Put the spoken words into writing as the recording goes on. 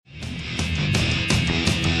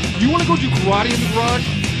You want to go do karate in the garage?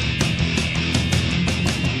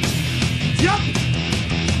 Yep.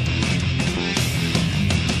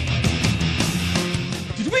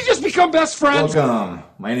 Did we just become best friends? Welcome.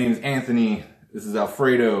 My name is Anthony. This is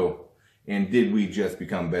Alfredo. And did we just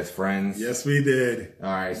become best friends? Yes, we did.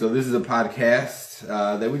 All right. So this is a podcast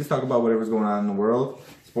that we just talk about whatever's going on in the world.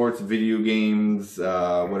 Sports, video games,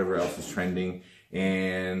 whatever else is trending.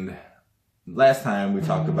 And last time we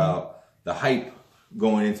talked about the hype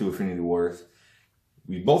going into Infinity Wars.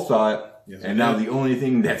 We both saw it. Yes, and now the only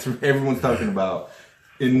thing that's everyone's talking about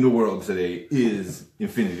in the world today is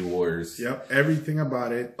Infinity Wars. Yep. Everything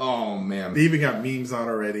about it. Oh, man. They even got memes out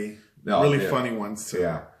already. Really funny ones, too.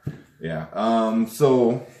 Yeah. Yeah.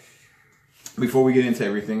 So before we get into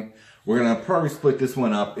everything, we're going to probably split this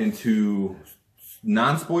one up into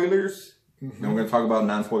non-spoilers. Mm-hmm. And we're going to talk about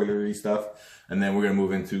non-spoilery stuff. And then we're going to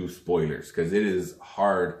move into spoilers because it is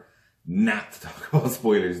hard not to talk about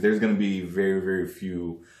spoilers. There's going to be very, very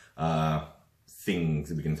few things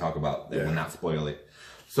that we can talk about that will not spoil it.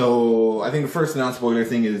 So I think the first non-spoiler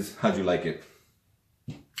thing is, how'd you like it?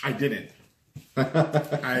 I didn't.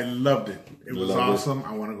 I loved it. It was awesome.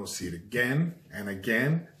 I want to go see it again and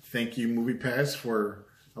again. Thank you, MoviePass, for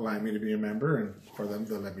allowing me to be a member and for them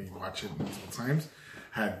to let me watch it multiple times.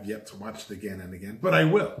 I have yet to watch it again and again, but I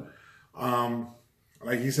will.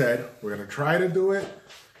 Like you said, we're going to try to do it.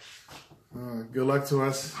 Good luck to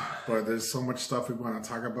us, but there's so much stuff we want to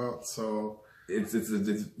talk about, so it's a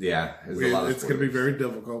lot of it's going to be very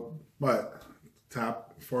difficult. But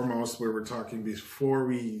top foremost, we were talking before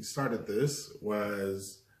we started this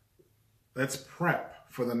was let's prep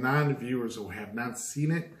for the non-viewers who have not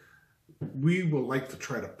seen it. We would like to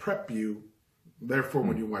try to prep you. Therefore,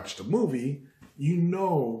 when you watch the movie, you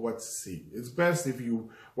know what to see. It's best if you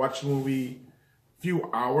watch the movie a few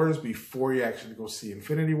hours before you actually go see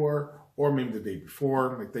Infinity War, or maybe the day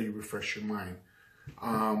before, like that you refresh your mind.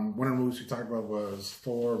 One of the movies we talked about was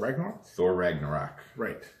Thor Ragnarok. Thor Ragnarok.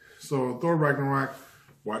 Right. So Thor Ragnarok,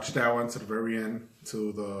 watch that one to the very end,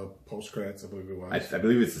 to the post-credits, I believe it was. I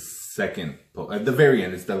believe it's the second, at the very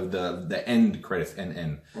end. It's the end credits,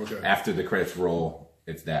 end. Okay. After the credits roll,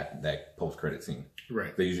 it's that post-credit scene.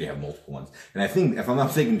 Right. They usually have multiple ones. And I think, if I'm not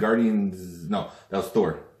mistaken, Guardians, no, that was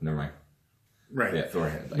Thor. Never mind. Right. Yeah, Thor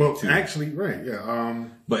had two. Actually, right, yeah.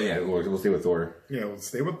 But yeah, we'll stay with Thor. Yeah, we'll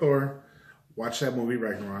stay with Thor. Watch that movie,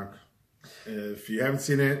 Ragnarok. If you haven't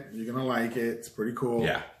seen it, you're going to like it. It's pretty cool.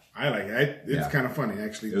 Yeah. I like it. It's kind of funny,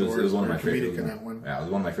 actually. It was one of my favorites. In that one. Yeah, it was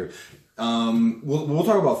one of my favorites. We'll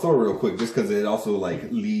talk about Thor real quick, just because it also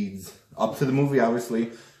leads up to the movie.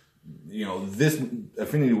 Obviously, this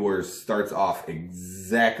Infinity Wars starts off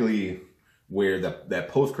exactly where that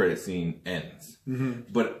post credit scene ends.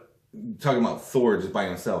 Mm-hmm. But talking about Thor just by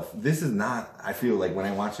himself, this is not. I feel like when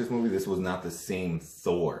I watched this movie, this was not the same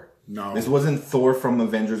Thor. No, this wasn't Thor from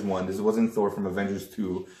Avengers 1. This wasn't Thor from Avengers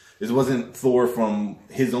 2. This wasn't Thor from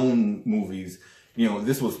his own movies.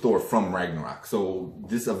 This was Thor from Ragnarok. So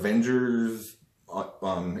this Avengers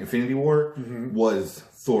Infinity War was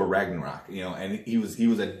Thor Ragnarok, and he was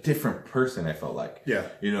a different person, I felt like. Yeah.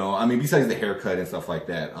 Besides the haircut and stuff like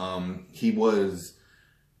that, he was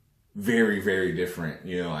very, very different.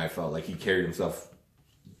 I felt like he carried himself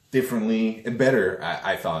differently and better,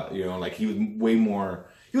 I thought. He was way more,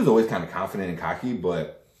 he was always kind of confident and cocky,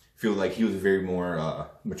 but I feel like he was very more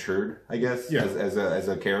matured, I guess, as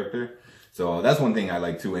a character. So that's one thing I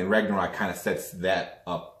like too. And Ragnarok kind of sets that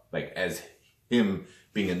up, as him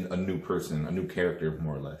being a new person, a new character,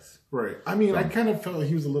 more or less. Right. I kind of felt like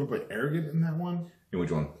he was a little bit arrogant in that one. In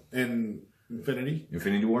which one? In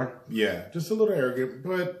Infinity War? Yeah, just a little arrogant,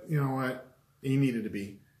 but you know what? He needed to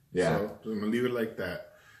be. Yeah. So I'm going to leave it like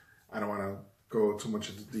that. I don't want to go too much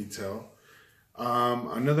into detail.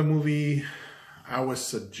 Another movie I would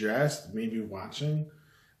suggest maybe watching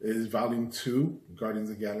is Volume 2, Guardians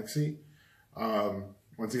of the Galaxy.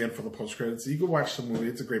 Once again, for the post-credits. You can watch the movie.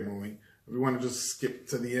 It's a great movie. If you want to just skip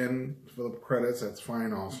to the end for the credits, that's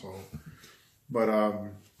fine also. But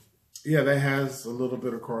that has a little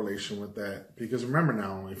bit of correlation with that. Because remember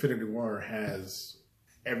now, Infinity War has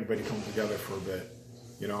everybody come together for a bit,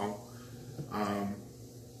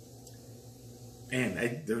 and I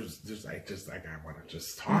want to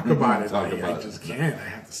just talk about it. I just can't. I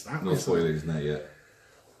have to stop. No spoilers, not yet.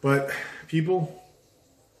 But people,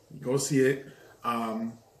 go see it.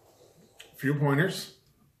 Few pointers.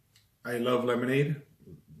 I love lemonade.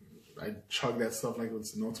 I chug that stuff like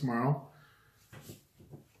it's no tomorrow.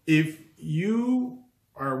 If you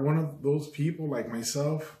are one of those people like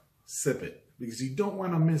myself, sip it. Because you don't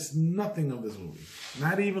want to miss nothing of this movie.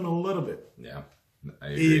 Not even a little bit. Yeah, I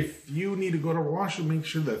agree. If you need to go to the washroom, make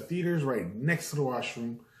sure the theater's right next to the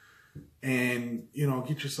washroom. and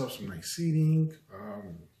get yourself some nice seating.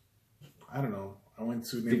 I don't know. I went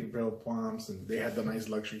to Naperville Palms, and they had the nice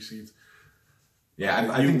luxury seats.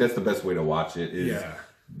 Yeah, I think that's the best way to watch it. Is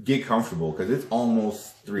get comfortable because it's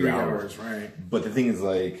almost 3 hours. Right? But the thing is,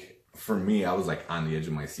 like, for me, I was like on the edge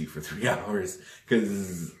of my seat for 3 hours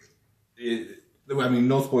because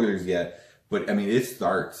no spoilers yet, but I mean, it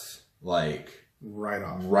starts like right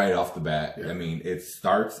off the bat. Yeah. I mean, it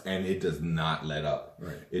starts and it does not let up.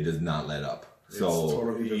 Right. It does not let up. So it's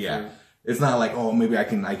totally different. Yeah. It's not like, oh, maybe I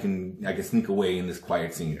can sneak away in this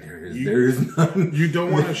quiet scene. There is none. You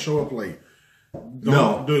don't want to show up late.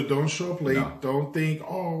 Don't show up late. No. Don't think,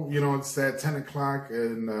 it's at 10 o'clock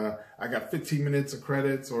and I got 15 minutes of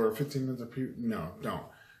credits or 15 minutes of no, don't.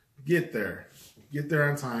 Get there. Get there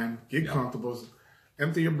on time. Get comfortable.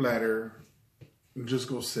 Empty your bladder. And just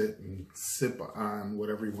go sit and sip on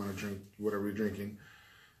whatever you want to drink, whatever you're drinking.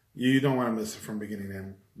 You don't want to miss it from beginning to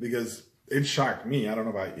end because it shocked me. I don't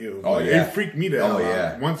know about you. Oh, yeah. It freaked me the hell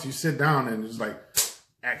out. Once you sit down and it's like,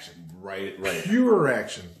 action. Right. Pure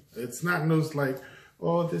action. It's not those like,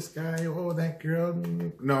 oh, this guy, oh, that girl.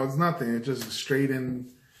 No, it's nothing. It's just straight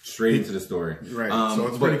into the story. Right. So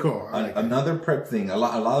it's pretty cool. Another prep thing, a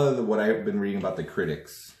lot of what I've been reading about the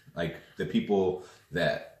critics, like the people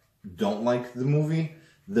that don't like the movie,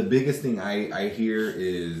 the biggest thing I hear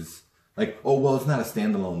is like, oh, well, it's not a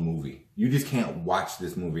standalone movie. You just can't watch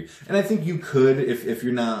this movie. And I think you could if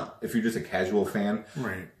you're just a casual fan.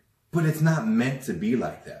 Right. But it's not meant to be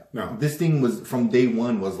like that. No. This thing was, from day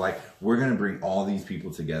one, was like, we're going to bring all these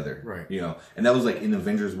people together. Right. And that was like in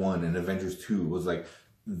Avengers 1 and Avengers 2. It was like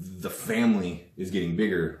the family is getting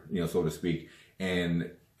bigger, so to speak.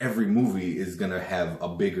 And every movie is going to have a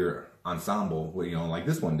bigger ensemble, like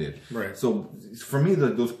this one did. Right. So for me,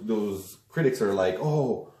 those critics are like,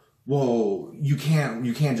 oh, well, you can't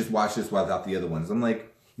just watch this without the other ones. I'm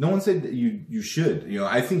like, no one said that you should.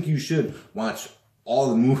 I think you should watch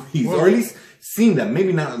all the movies, or at least seen them.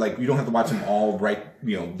 Maybe not like you don't have to watch them all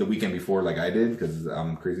the weekend before like I did because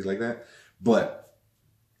I'm crazy like that. But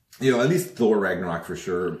at least Thor Ragnarok for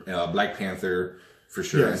sure, Black Panther for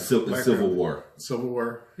sure, and Civil War. Civil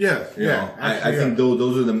War, yeah. I think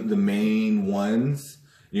those are the main ones.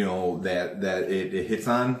 That it hits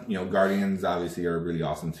on. Guardians obviously are really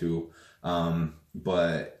awesome too.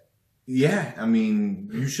 But yeah, I mean,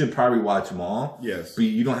 you should probably watch them all. Yes. But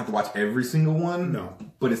you don't have to watch every single one. No.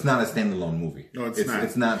 But it's not a standalone movie. No, it's not.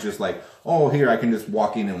 It's not just like, oh, here, I can just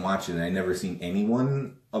walk in and watch it and I've never seen any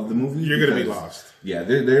one of the movies. You're going to be lost. Yeah,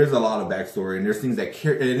 there's a lot of backstory and there's things that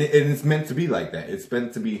carry, and it's meant to be like that. It's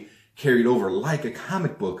meant to be carried over like a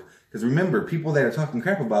comic book. Because remember, people that are talking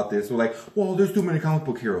crap about this are like, well, there's too many comic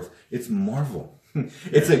book heroes. It's Marvel.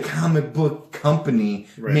 It's a comic book company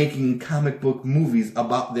making comic book movies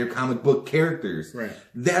about their comic book characters. Right.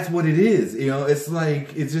 That's what it is. It's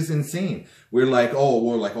like, it's just insane. We're like,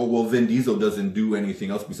 well, Vin Diesel doesn't do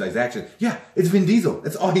anything else besides action. Yeah, it's Vin Diesel.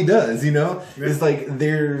 That's all he does, Yeah. It's like,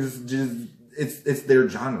 there's just, it's their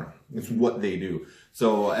genre. It's what they do.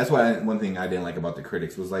 So that's why one thing I didn't like about the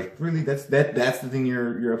critics was like, really, that's the thing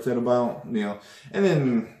you're upset about, And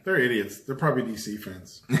then they're idiots. They're probably DC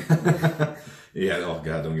fans. Yeah. Oh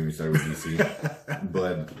God, don't get me started with DC.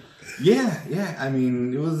 But yeah. I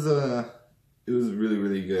mean, it was really,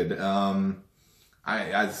 really good. I'm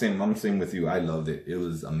same with you. I loved it. It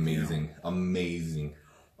was amazing, amazing.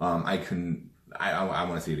 I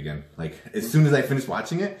want to see it again. Like as soon as I finished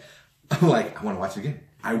watching it, I'm like, I want to watch it again.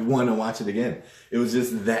 I want to watch it again. It was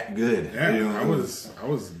just that good. Yeah, I wanted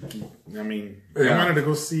to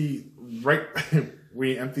go see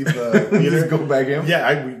we emptied the theater. Just go back in?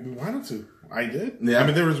 Yeah, we wanted to. I did. Yeah. I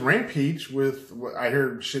mean, there was Rampage with, I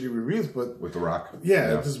heard shitty reviews, but. With The Rock.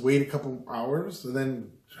 Yeah, just wait a couple hours and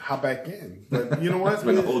then hop back in. But you know what?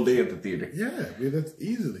 Spend the whole day at the theater. Yeah, that's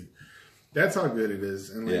easily. That's how good it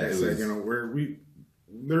is. And like I said,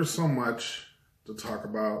 there's so much to talk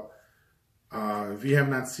about. If you have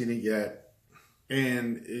not seen it yet,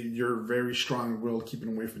 and you're very strong-willed, keeping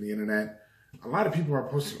away from the internet, a lot of people are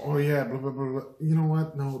posting, oh yeah, blah, blah, blah, blah. You know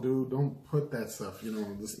what? No, dude, don't put that stuff.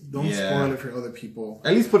 Don't spoil it for other people.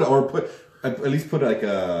 At least put like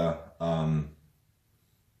a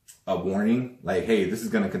warning, like, hey, this is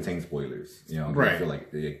going to contain spoilers. I feel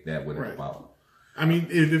like that would help out. I mean,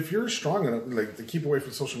 if you're strong enough, like, to keep away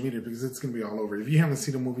from social media, because it's going to be all over. If you haven't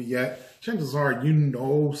seen the movie yet, chances are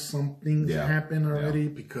something's happened already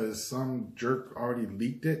because some jerk already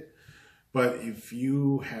leaked it. But if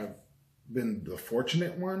you have been the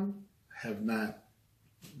fortunate one, have not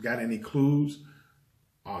got any clues,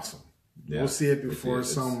 awesome. Yeah, we'll see it before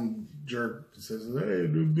some jerk says, hey,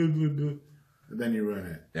 then you ruin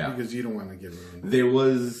it. Yeah. Because you don't want to get ruined. There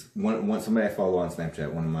was one somebody I follow on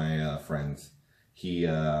Snapchat, one of my friends. He,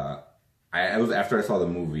 I was after I saw the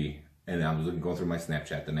movie, and I was going through my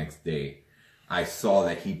Snapchat the next day. I saw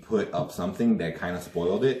that he put up something that kind of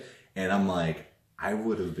spoiled it, and I'm like, I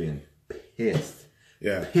would have been pissed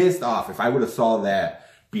off if I would have saw that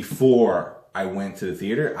before I went to the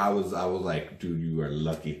theater. I was like, dude, you are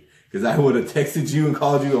lucky. Because I would have texted you and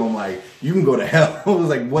called you. And I'm like, you can go to hell. I was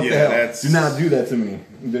like, what the hell? Do not do that to me.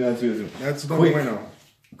 Do not do that to me. That's no bueno.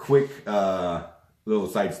 Quick little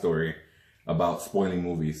side story about spoiling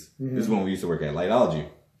movies. Mm-hmm. This is when we used to work at Lightology.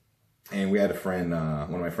 And we had a friend,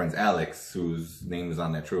 one of my friends, Alex, whose name is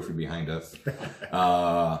on that trophy behind us.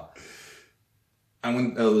 I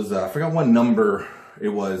forgot what number it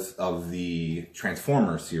was of the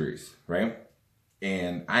Transformers series, right?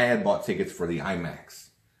 And I had bought tickets for the IMAX.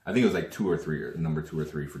 I think it was like number 2 or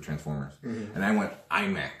 3 for Transformers. Mm-hmm. And I went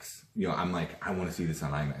IMAX. You know, I'm like, I want to see this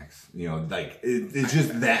on IMAX. You know, like, it's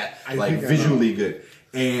just that, like, visually good.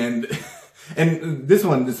 And this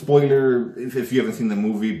one, the spoiler, if you haven't seen the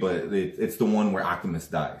movie, but it's the one where Optimus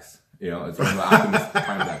dies. You know, it's when Optimus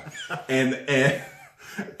Prime dies.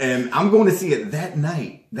 And I'm going to see it that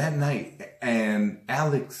night. And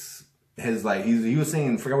Alex has like, he was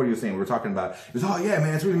saying, forgot what he was saying. We were talking about, he was, oh yeah,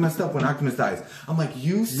 man, it's really messed up when Optimus dies. I'm like,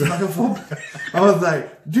 you son of a... I was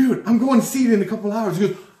like, dude, I'm going to see it in a couple hours. He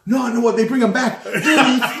goes, no, I know what, they bring him back. Dude,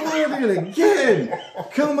 he spoiled it again.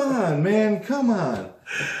 Come on, man, come on.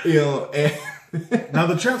 You know, and... Now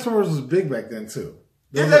the Transformers was big back then too.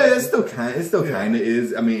 It still kind of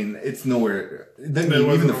is. I mean, it's nowhere.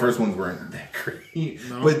 Even the first ones weren't that great,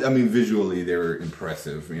 no. But I mean, visually they were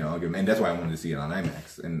impressive. You know, and that's why I wanted to see it on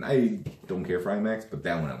IMAX. And I don't care for IMAX, but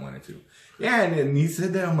that one I wanted to. Yeah, and he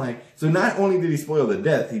said that, I'm like, so not only did he spoil the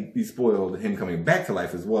death, he spoiled him coming back to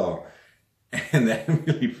life as well. And that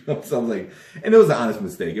really, so I was like, and it was an honest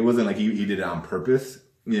mistake. It wasn't like he did it on purpose.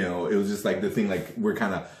 You know, it was just like the thing, like we're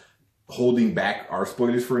kind of holding back our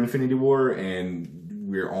spoilers for Infinity War, and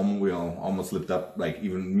we almost slipped up, like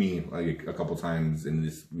even me, like a couple times in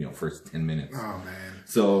this, you know, first 10 minutes. Oh man.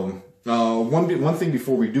 So one thing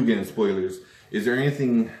before we do get into spoilers, is there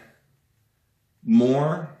anything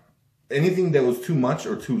that was too much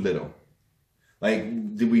or too little?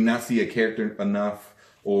 Like, did we not see a character enough,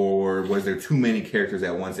 or was there too many characters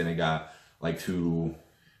at once and it got like too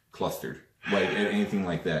clustered? Like anything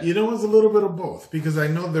like that? You know, it was a little bit of both, because I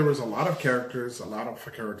know there was a lot of characters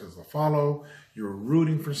to follow. You were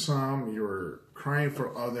rooting for some, you were crying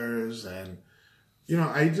for others, and you know,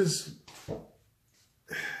 I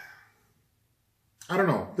don't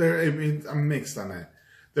know. I'm mixed on that.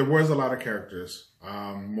 There was a lot of characters,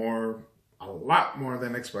 a lot more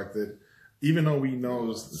than expected. Even though we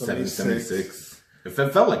know 76. It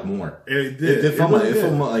felt like more. It did. It felt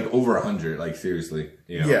like over 100. Like seriously.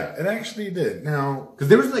 You know? Yeah, it actually did. Now, because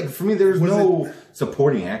there was like, for me, there was no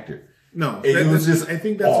supporting actor. No, it was just. I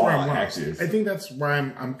think that's where I'm actors. I think that's why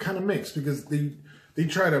I'm kind of mixed, because they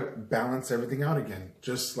try to balance everything out again,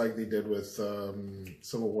 just like they did with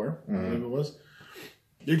Civil War. I believe it was.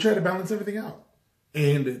 They try to balance everything out,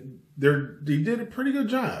 and they did a pretty good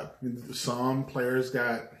job. Some characters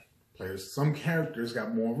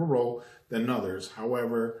got more of a role than others.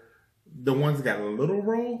 However, the ones that got a little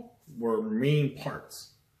role were main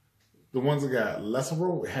parts. The ones that got less of a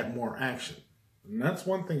role had more action. And that's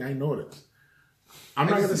one thing I noticed. I'm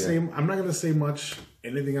not gonna say much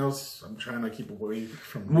anything else. I'm trying to keep away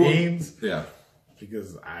from names. Yeah.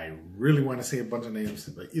 Because I really want to say a bunch of names.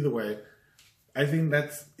 But either way, I think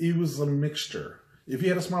it was a mixture. If you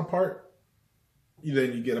had a small part,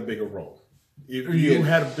 then you get a bigger role. If you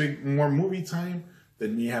had more movie time,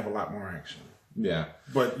 then you have a lot more action. Yeah,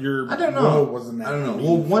 but role wasn't that. I don't know.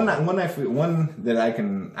 Meaningful. Well, one that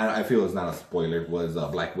I feel is not a spoiler was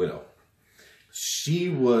Black Widow. She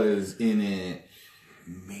was in it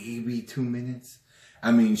maybe 2 minutes.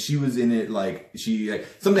 I mean, she was in it like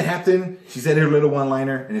something happened. She said her little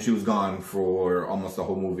one-liner, and then she was gone for almost the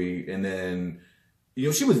whole movie. And then, you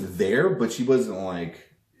know, she was there, but she wasn't like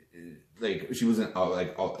she wasn't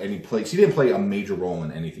any play. She didn't play a major role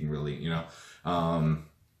in anything really, you know. And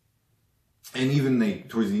even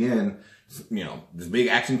towards the end, you know, this big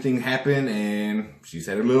action thing happened, and she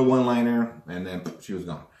said her little one-liner, and then she was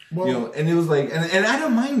gone. Well, you know, and it was like, and I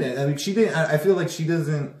don't mind that. I mean, she didn't. I feel like she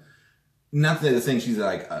doesn't. Not that it's saying she's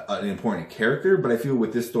like an important character, but I feel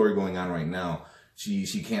with this story going on right now, she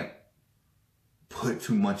can't put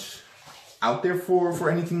too much out there for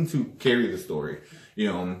anything to carry the story. You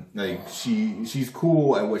know, like she's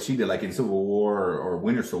cool at what she did, like in Civil War or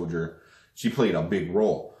Winter Soldier, she played a big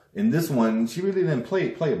role. In this one, she really didn't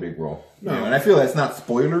play a big role. No. You know, and I feel that's not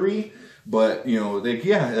spoilery, But you know,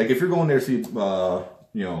 like if you're going there to see,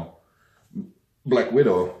 you know, Black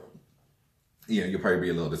Widow, you know, you'll probably be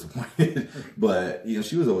a little disappointed. But you know,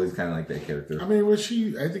 she was always kind of like that character. I mean,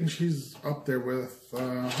 I think she's up there with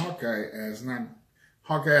Hawkeye as not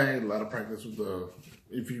Hawkeye. A lot of practice with the.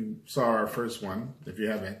 If you saw our first one, if you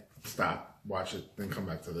haven't, stop, watch it, then come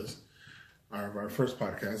back to this. Our first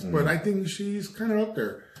podcast. But I think she's kind of up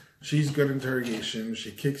there. She's good interrogation.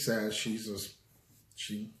 She kicks ass. She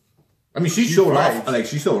I mean, she showed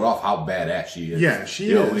off how badass she is. Yeah,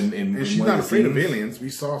 she is. And she's not afraid of aliens. We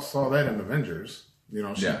saw that in Avengers. You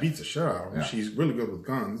know, she beats the shit out of them. Yeah. She's really good with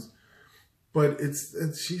guns. But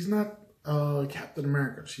she's not Captain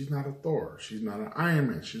America. She's not a Thor. She's not an Iron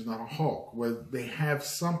Man. She's not a Hulk. Where they have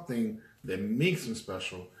something that makes them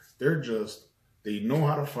special. They know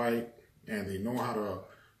how to fight and they know how to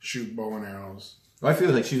shoot bow and arrows. Well, I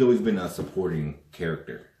feel like she's always been a supporting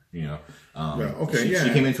character. You know, she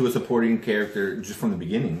came into a supporting character just from the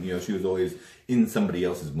beginning. You know, she was always in somebody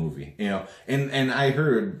else's movie. You know, and I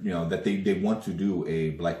heard, you know, that they want to do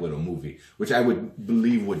a Black Widow movie, which I would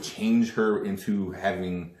believe would change her into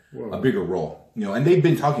having a bigger role. You know, and they've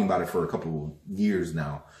been talking about it for a couple of years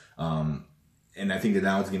now. And I think that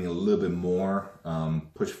now it's getting a little bit more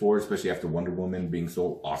pushed forward, especially after Wonder Woman being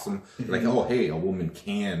so awesome. Like, oh, hey, a woman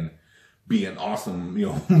can be an awesome, you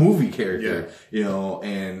know, movie character, you know,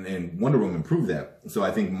 and Wonder Woman proved that. So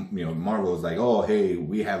I think, you know, Marvel is like, oh, hey,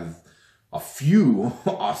 we have a few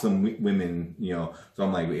awesome women, you know. So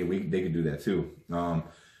I'm like, hey, they could do that too.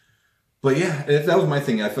 But yeah, that was my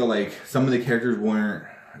thing. I felt like some of the characters weren't.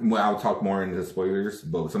 Well, I'll talk more into spoilers,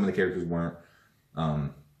 but some of the characters weren't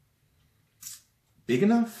big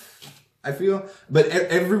enough, I feel. But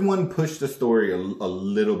everyone pushed the story a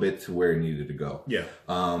little bit to where it needed to go. Yeah.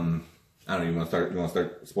 I don't know. You want to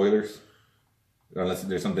start spoilers? Unless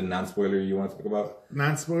there's something non-spoiler you want to talk about.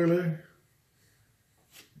 Non-spoiler?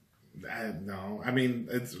 No. I mean,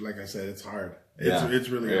 it's like I said, it's hard. It's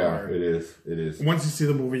really hard. It is. Once you see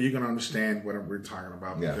the movie, you're gonna understand what we're talking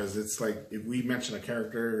about because it's like if we mention a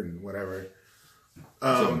character and whatever.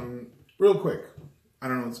 Real quick, I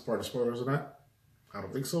don't know if it's part of spoilers or not. I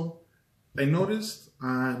don't think so. I noticed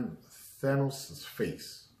on Thanos'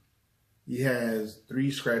 face, he has 3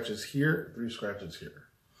 scratches here, 3 scratches here.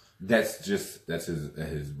 That's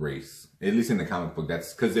his race. At least in the comic book,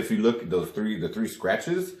 that's because if you look at the 3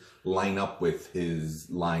 scratches line up with his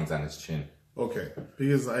lines on his chin. Okay,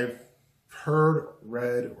 because I've heard,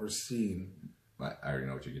 read, or seen. I already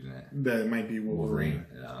know what you're getting at. That it might be Wolverine.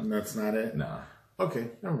 That's not it. No.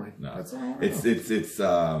 Okay, never mind. No, that's all. It's because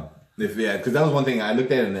that was one thing I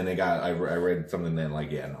looked at, and then I read something then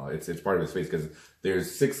like it's part of his face because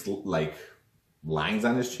there's 6 like lines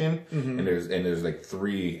on his chin, and there's like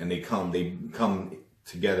 3, and they come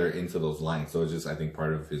together into those lines. So it's just I think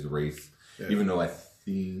part of his race, even though I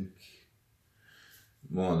think.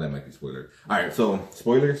 Well, that might be spoiler. All right, so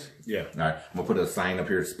spoilers? Yeah. All right, I'm going to put a sign up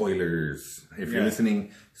here, spoilers. If you're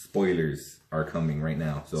listening, spoilers are coming right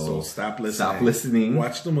now. So stop listening. Stop listening.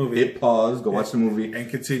 Watch the movie. Hit pause, go watch the movie. And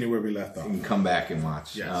continue where we left off. And come back and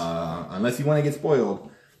watch. Yes. Unless you want to get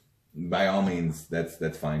spoiled, by all means,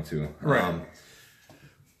 that's fine too. Right.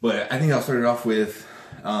 But I think I'll start it off with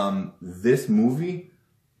this movie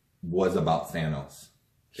was about Thanos.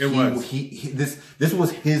 This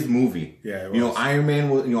was his movie. Yeah, it was. You know,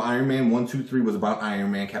 Iron Man 1, 2, 3 was about Iron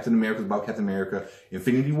Man. Captain America was about Captain America.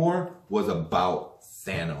 Infinity War was about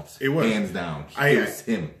Thanos. It was. Hands down. It was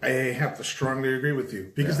him. I have to strongly agree with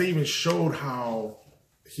you. Because they even showed how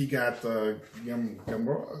he got the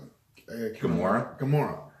Gamora.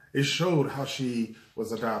 It showed how she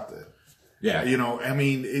was adopted. Yeah. You know, I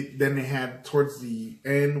mean, then they had towards the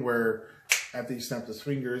end where after he snapped his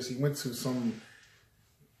fingers, he went to some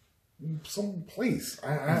place.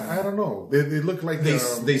 I don't know. They look like they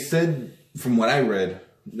said from what I read.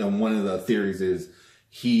 One of the theories is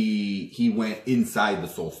he went inside the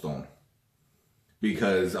Soul Stone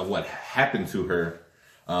because of what happened to her.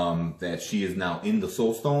 That she is now in the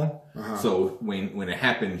Soul Stone. So when it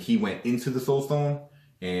happened, he went into the Soul Stone,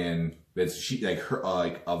 and that she like her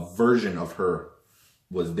like a version of her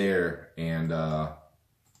was there, and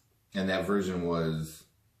that version was.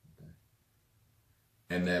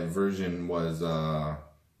 And that version was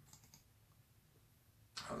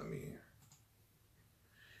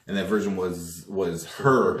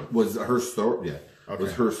her story. Yeah,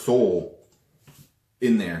 was her soul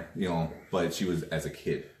in there, you know. But she was as a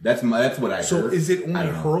kid. That's what I heard. So is it only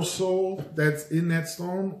her soul that's in that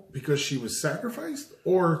stone because she was sacrificed,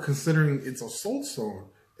 or considering it's a soul stone,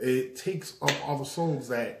 it takes up all the souls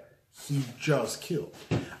that he just killed?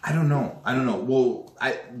 I don't know. Well,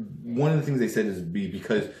 one of the things they said is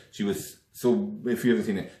because she was So if you haven't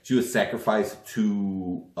seen it, she was sacrificed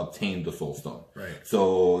to obtain the Soul Stone. Right.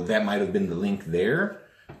 So that might have been the link there,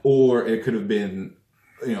 or it could have been,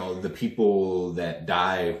 the people that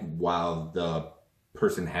die while the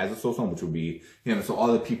person has a Soul Stone, which would be, so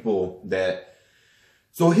all the people that.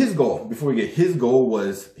 So his goal, his goal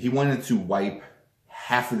was he wanted to wipe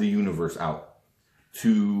half of the universe out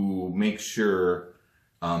to make sure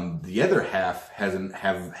the other half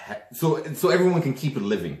so everyone can keep it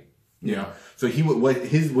living. So he would what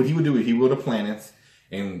he would do is he would go to planets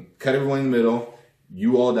and cut everyone in the middle.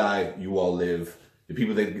 You all die, you all live. The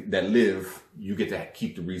people that live, you get to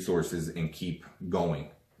keep the resources and keep going,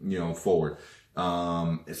 forward.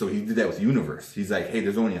 So he did that with the universe. He's like, hey,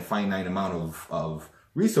 there's only a finite amount of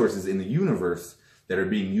resources in the universe that are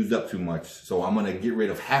being used up too much. So I'm gonna get rid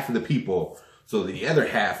of half of the people so the other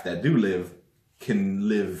half that do live can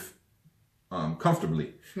live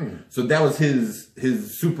comfortably. So that was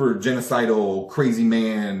his super genocidal, crazy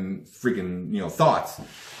man, freaking, thoughts.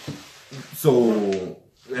 So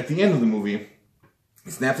at the end of the movie,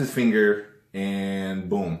 he snaps his finger and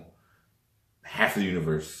boom, half of the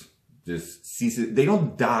universe just ceases. They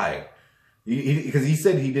don't die because he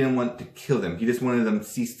said he didn't want to kill them. He just wanted them to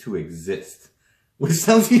cease to exist, which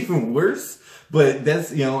sounds even worse. But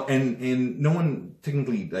that's, and no one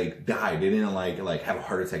technically died. They didn't have a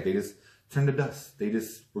heart attack. They just turned to dust. They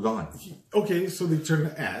just were gone. Okay, so they turn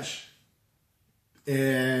to ash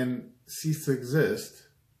and cease to exist,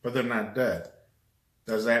 but they're not dead.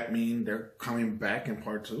 Does that mean they're coming back in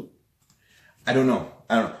part 2? I don't know.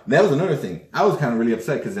 That was another thing. I was kind of really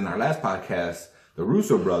upset because in our last podcast, the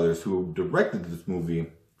Russo brothers, who directed this movie,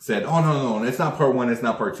 said, oh, no, it's not part 1, it's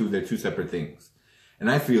not part 2. They're two separate things. And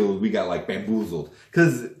I feel we got bamboozled.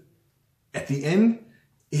 Because at the end,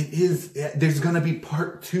 there's going to be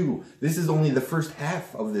part 2. This is only the first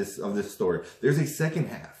half of this story. There's a second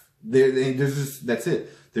half. That's it.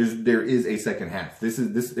 There is a second half.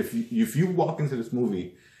 If you walk into this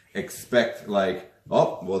movie, expect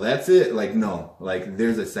oh, well, that's it. No,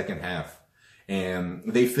 there's a second half. And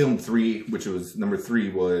they filmed 3, which was number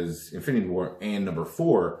 3 was Infinity War, and number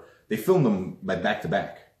 4, they filmed them by back to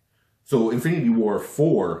back. So Infinity War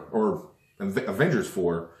 4 or Avengers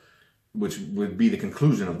 4, which would be the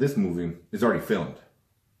conclusion of this movie, is already filmed.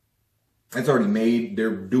 It's already made.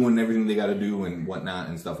 They're doing everything they got to do and whatnot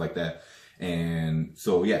and stuff like that. And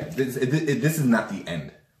so, yeah, this is not the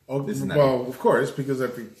end. Of course, because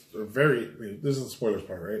at the this is the spoilers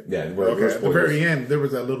part, right? Yeah. At the very end, there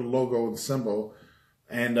was that little logo and symbol,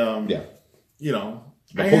 and yeah,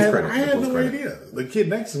 I had no idea. The kid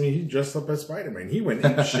next to me, he dressed up as Spider-Man. He went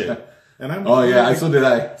ape shit, and I'm. Oh yeah, so did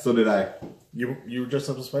I. You were dressed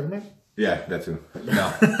up as Spider-Man? Yeah, that too.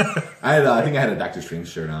 No, I think I had a Doctor Strange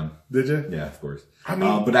shirt on. Did you? Yeah, of course. I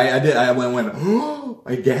mean, but I did. I went. Oh,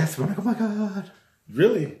 I gasped. I'm like, oh my god.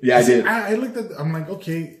 Really? Yeah, I did. I looked at. I'm like,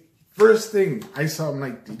 okay. First thing I saw, I'm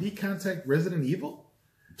like, did he contact Resident Evil?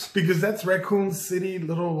 Because that's Raccoon City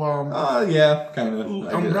little yeah, kind of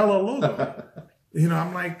umbrella logo.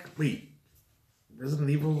 I'm like, wait, Resident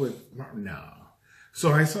Evil with no.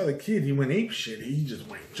 So I saw the kid. He went ape shit. He just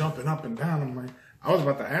went jumping up and down. I'm like, I was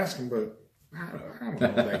about to ask him, but I don't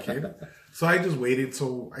know that kid. So I just waited.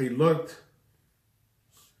 So I looked,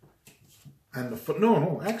 and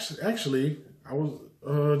actually, I was.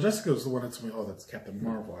 Jessica was the one that told me, oh, that's Captain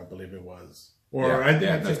Marvel, I believe it was. Or I think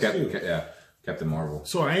I texted you. Captain Marvel.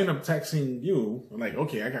 So I ended up texting you. I'm like,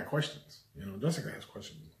 okay, I got questions. Jessica has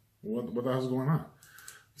questions. What the hell's going on?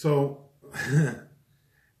 So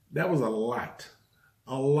that was a lot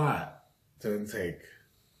to intake.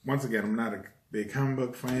 Once again, I'm not a big comic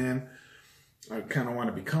book fan. I kind of want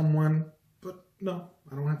to become one, but no,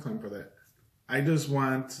 I don't have time for that. I just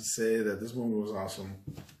want to say that this movie was awesome.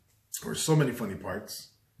 There were so many funny parts.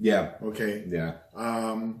 Yeah. Okay. Yeah.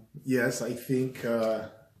 Yes, I think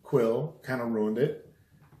Quill kind of ruined it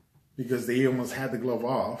because they almost had the glove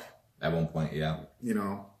off. At one point, yeah.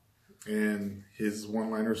 And his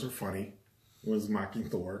one-liners are funny. He was mocking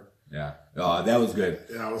Thor. Yeah. Oh, that was good.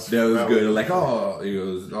 That was good. Like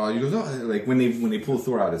when they pull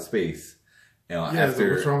Thor out of space.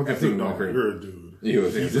 After, what's wrong with the dude? No, you're a dude.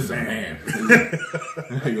 He's just a man.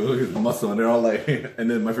 He goes, look at his muscle, and they're all like. And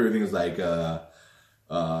then my favorite thing was like,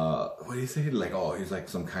 what do you say? Like, oh, he's like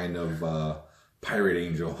some kind of pirate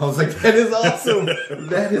angel. I was like, that is awesome.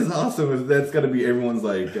 That is awesome. That's got to be everyone's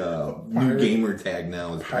like new gamer tag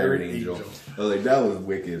now is pirate angel. I was like, that was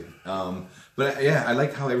wicked. But yeah, I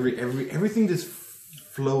liked how everything just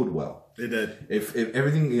flowed well. It did. If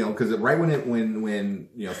everything, because right when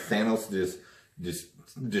Thanos just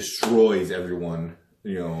destroys everyone,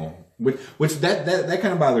 which that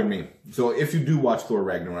kind of bothered me. So if you do watch Thor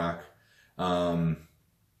Ragnarok,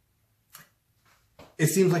 It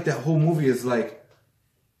seems like that whole movie is like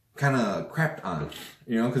kind of crapped on,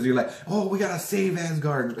 because you're like, oh, we gotta save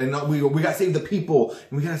Asgard, and we gotta save the people,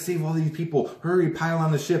 and we gotta save all these people. Hurry, pile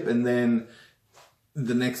on the ship, and then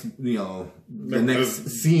the next,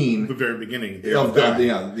 scene, the very beginning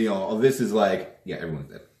of this is like, yeah, everyone's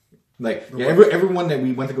dead. Like, yeah, everyone that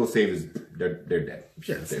we went to go save is they're dead.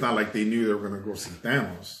 Yeah, it's not like they knew they were gonna go see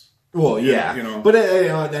Thanos. Well, yeah, but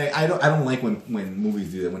I don't like when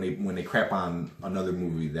movies do that, when they crap on another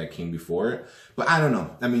movie that came before it. But I don't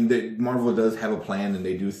know. I mean, Marvel does have a plan and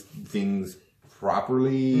they do things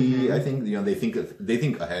properly. I think they think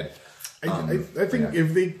ahead. I think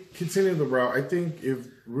if they continue the route, I think if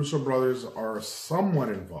Russo brothers are somewhat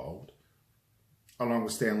involved, along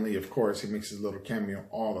with Stan Lee, of course, he makes his little cameo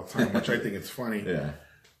all the time, which I think is funny. Yeah.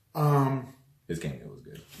 His cameo was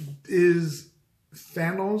good. Is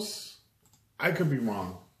Thanos, I could be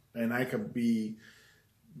wrong, and I could be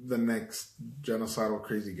the next genocidal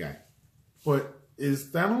crazy guy, but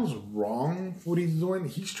is Thanos wrong for what he's doing?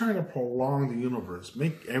 He's trying to prolong the universe,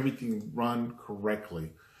 make everything run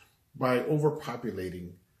correctly by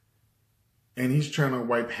overpopulating, and he's trying to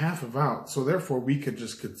wipe half of out, so therefore we could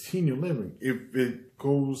just continue living. If it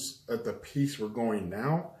goes at the pace we're going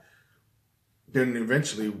now, then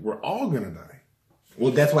eventually we're all gonna die.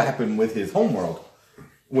 Well, that's what happened with his homeworld,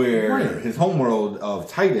 where his homeworld of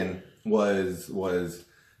Titan was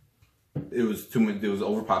it was too much. It was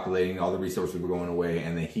overpopulating. All the resources were going away,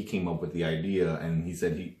 and then he came up with the idea, and he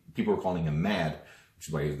said people were calling him mad, which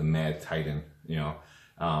is why he's the Mad Titan. He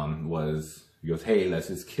goes, hey, let's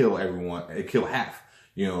just kill everyone, kill half,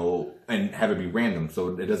 and have it be random.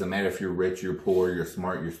 So it doesn't matter if you're rich, you're poor, you're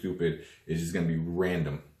smart, you're stupid. It's just gonna be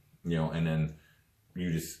random, and then you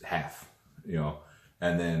just half,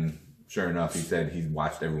 And then, sure enough, he said he's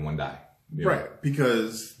watched everyone die. Right,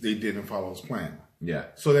 because they didn't follow his plan. Yeah.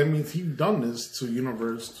 So that means he's done this to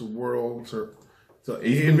universe, to world, to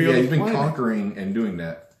he's been conquering and doing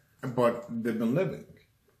that. But they've been living.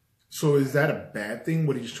 So is that a bad thing,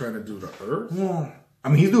 what he's trying to do to Earth? Well, I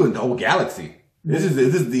mean, he's doing the whole galaxy. This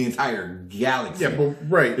is the entire galaxy. Yeah, but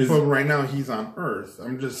right now he's on Earth.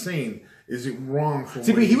 I'm just saying, is it wrong for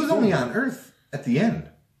but he was only on Earth at the end.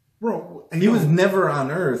 Bro, he was never on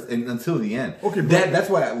Earth until the end. Okay, that's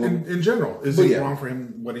why. In general, is it wrong for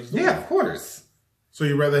him what he's doing? Yeah, of course. So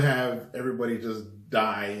you'd rather have everybody just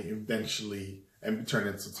die eventually and turn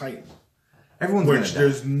into Titan? Everyone's which gonna die.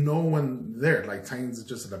 There's no one there. Like Titan's is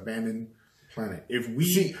just an abandoned planet. If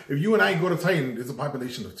you and I go to Titan, it's a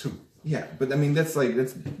population of 2. Yeah, but I mean that's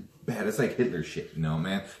bad. It's like Hitler shit,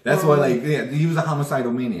 man. That's why he was a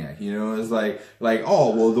homicidal maniac. It's like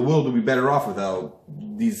oh well, the world would be better off without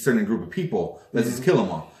these certain group of people. Let's just kill them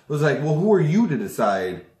all. It was like, well, who are you to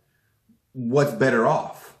decide what's better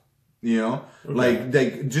off? Okay. Like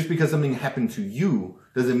just because something happened to you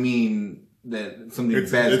doesn't mean that something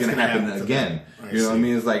bad is going to happen again. You know what I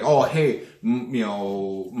mean? It's like, oh, hey,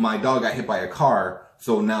 my dog got hit by a car,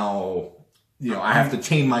 so now, I have to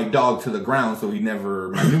chain my dog to the ground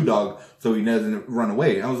my new dog, so he doesn't run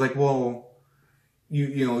away. I was like, well,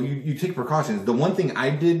 you take precautions. The one thing I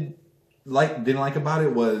didn't like about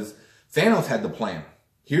it was Thanos had the plan.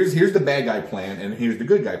 Here's the bad guy plan, and here's the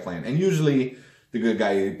good guy plan. And usually the good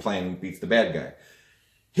guy plan beats the bad guy.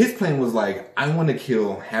 His plan was like, I want to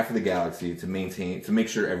kill half of the galaxy to make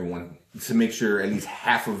sure at least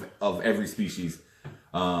half of every species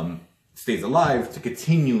stays alive to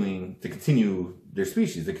continue their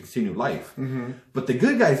species, to continue life. Mm-hmm. But the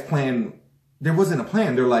good guy's plan, there wasn't a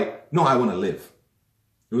plan. They're like, no, I want to live.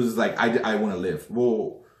 It was like, I want to live.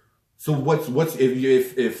 Well, so what's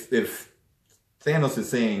if Thanos is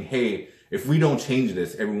saying, hey, if we don't change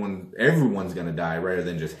this, everyone's gonna die rather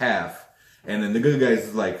than just half. And then the good guys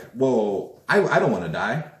is like, well, I don't want to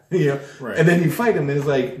die. Right. And then you fight him, and it's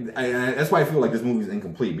like, that's why I feel like this movie is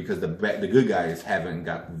incomplete, because the good guys haven't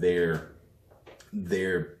got their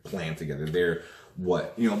plan together. Their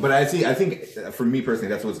what, but I think for me personally,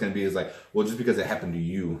 that's what it's going to be, is like, well, just because it happened to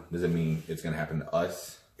you doesn't mean it's going to happen to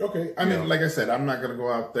us. Okay. I mean, like I said, I'm not going to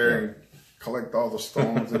go out there and collect all the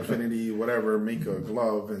stones, infinity, whatever, make a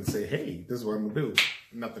glove and say, hey, this is what I'm going to do.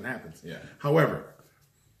 Nothing happens. Yeah. However,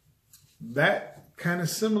 that kind of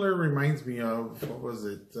similar reminds me of, what was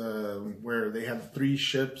it, where they had 3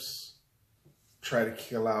 ships try to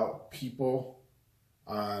kill out people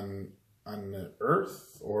on the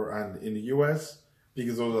Earth or in the U.S.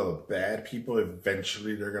 because those are the bad people.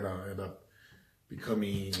 Eventually, they're gonna end up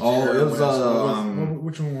becoming. Oh, it was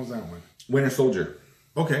which one was that one? Winter Soldier.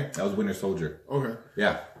 Okay. That was Winter Soldier. Okay.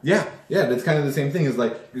 Yeah. That's kind of the same thing. It's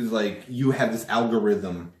like you have this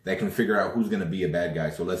algorithm that can figure out who's going to be a bad guy.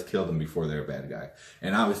 So let's kill them before they're a bad guy.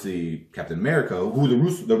 And obviously Captain America, who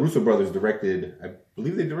the Russo brothers directed, I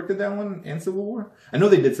believe they directed that one and Civil War. I know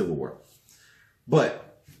they did Civil War,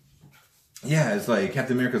 but yeah, it's like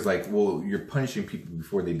Captain America's like, well, you're punishing people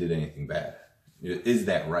before they did anything bad. Is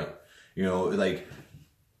that right? You know, like,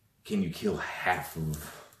 can you kill half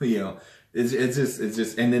of, you know? It's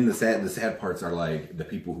just, and then the sad parts are like the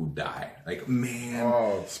people who die. Like, man,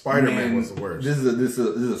 oh, Spider-Man was the worst. This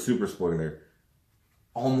is a super spoiler.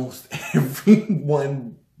 Almost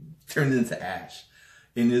everyone turned into ash,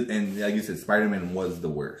 and like you said, Spider-Man was the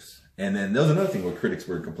worst. And then there was another thing where critics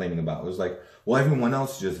were complaining about. It was like, well, everyone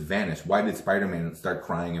else just vanished. Why did Spider-Man start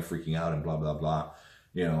crying and freaking out and blah blah blah?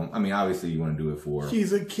 You know, I mean, obviously you want to do it for.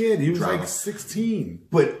 He's a kid. He was drama. like 16.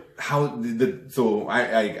 But how so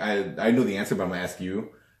I know the answer, but I'm gonna ask you,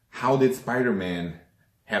 how did Spider-Man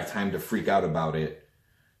have time to freak out about it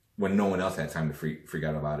when no one else had time to freak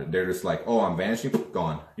out about it? They're just like, oh, I'm vanishing,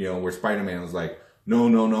 gone. You know, where Spider-Man was like, no,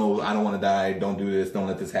 I don't want to die. Don't do this. Don't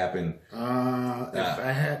let this happen. If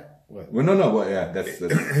I had what? Well, no, but yeah, that's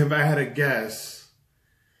if I had a guess,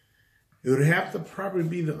 it would have to probably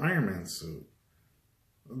be the Iron Man suit.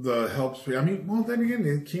 The helps. I mean, well, then again,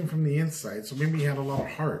 it came from the inside, so maybe he had a lot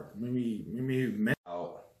of heart. Maybe.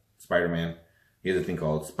 Spider-Man, he has a thing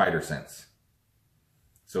called Spider Sense,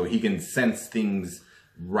 so he can sense things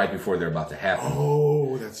right before they're about to happen.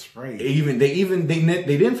 Oh, that's right. They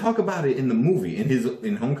didn't talk about it in the movie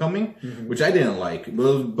in Homecoming, which I didn't like,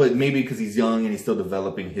 but maybe because he's young and he's still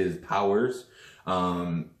developing his powers.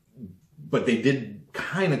 But they did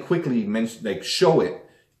kind of quickly show it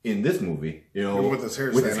in this movie, you know, with his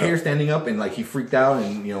hair standing up, and like he freaked out,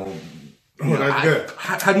 and you know, that's good.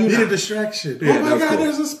 How do you need not? A distraction? Yeah, oh my God, cool.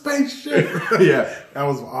 There's a spaceship. Yeah, that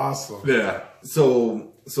was awesome. Yeah.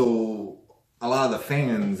 So a lot of the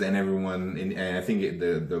fans and everyone, and I think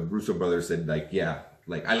the Russo brothers said like, yeah,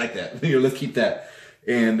 like I like that. You know, let's keep that.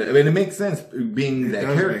 And I mean, it makes sense. Being that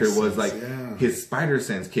character was like his spider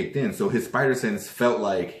sense kicked in, so his spider sense felt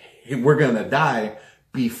like, hey, we're gonna die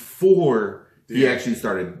before he actually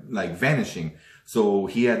started like vanishing. So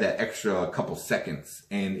he had that extra couple seconds,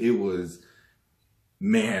 and it was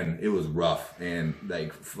rough. And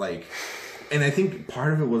like, and I think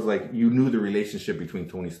part of it was like, you knew the relationship between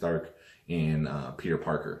Tony Stark and Peter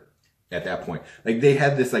Parker at that point. Like they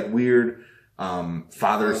had this like weird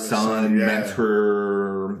father-son,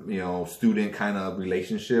 mentor, you know, student kind of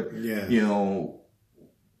relationship. Yeah. You know.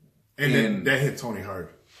 And then that hit Tony hard.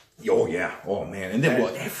 Oh yeah. Oh man. And then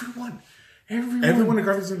everyone in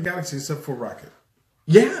Guardians of the Galaxy except for Rocket.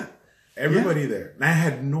 Yeah. Everybody there. And I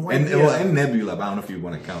had no idea. And Nebula, but I don't know if you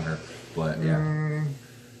want to count her. But yeah.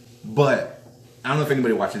 But I don't know if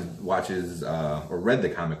anybody watches or read the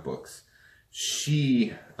comic books.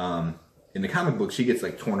 She in the comic book she gets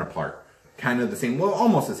like torn apart. Kind of the same, well,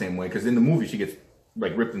 almost the same way, because in the movie she gets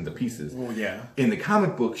like ripped into pieces. Oh yeah. In the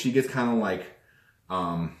comic book she gets kind of like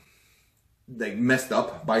messed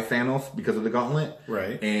up by Thanos because of the gauntlet.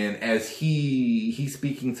 Right. And as he's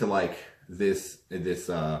speaking to like this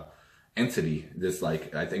entity, this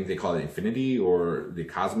like, I think they call it infinity or the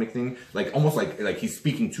cosmic thing, like almost like he's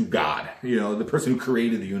speaking to God, you know, the person who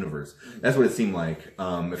created the universe. That's what it seemed like,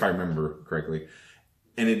 if I remember correctly.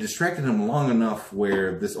 And it distracted him long enough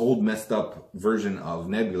where this old messed up version of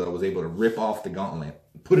Nebula was able to rip off the gauntlet,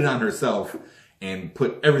 put it on herself, and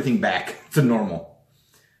put everything back to normal.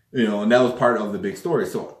 You know, and that was part of the big story.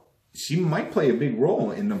 So she might play a big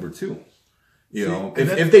role in number 2. You know,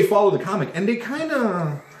 if they follow the comic, and they kind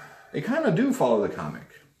of do follow the comic.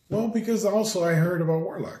 Well, because also I heard about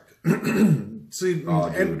Warlock. See,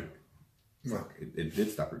 dude, fuck, it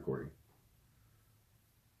did stop recording.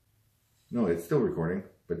 No, it's still recording,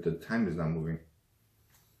 but the time is not moving.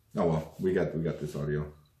 Oh well, we got this audio.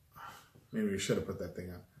 Maybe we should have put that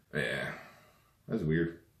thing up. Yeah, that's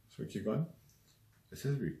weird. So we keep going. It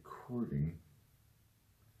says recording.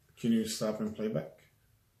 Can you stop and play back?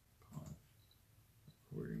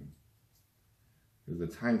 Recording. Because the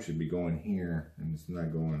time should be going here, and it's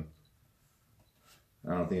not going.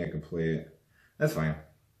 I don't think I can play it. That's fine.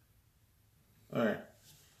 All right.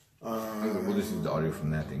 We'll just use the audio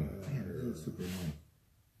from that thing. Man, this is super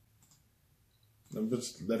annoying.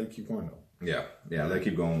 Just let it keep going, though. Yeah, let it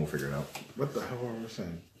keep going. We'll figure it out. What the hell were we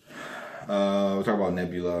saying? We'll talk about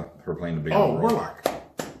Nebula, her playing the big role. Warlock.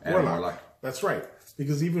 Warlock. That's right.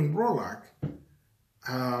 Because even Warlock,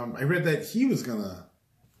 I read that he was gonna.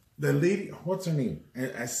 The lady, what's her name?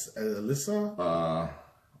 Alyssa?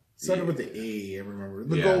 Started with the A, I remember.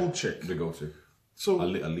 The gold chick. The gold chick. So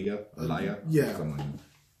Aliyah? Yeah. Something like that.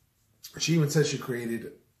 She even said she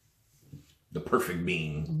created the perfect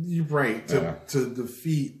being. You're right to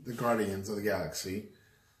defeat the Guardians of the Galaxy.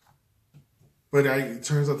 But it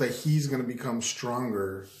turns out that he's going to become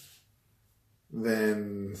stronger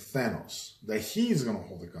than Thanos. That he's going to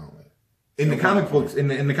hold the gauntlet. In the comic books, in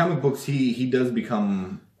the comic books, he does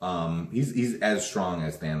become he's as strong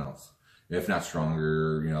as Thanos, if not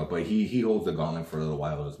stronger. But he holds the gauntlet for a little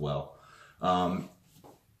while as well.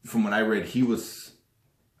 From what I read,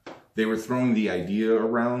 they were throwing the idea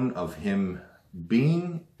around of him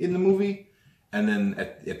being in the movie, and then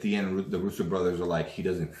at the end, the Russo brothers are like, he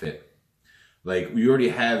doesn't fit. Like, we already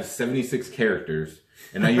have 76 characters,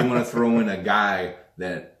 and now you want to throw in a guy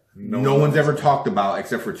that no one's ever talked about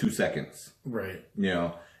except for 2 seconds. Right.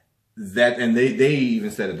 That, and they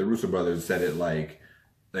even said it, the Russo brothers said it like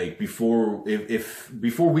before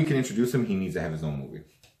we can introduce him, he needs to have his own movie.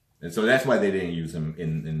 And so that's why they didn't use him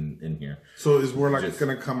in here. So is Warlock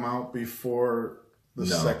going to come out before the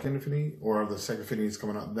second Infinity? Or the second Infinity is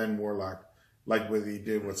coming out, then Warlock, like what he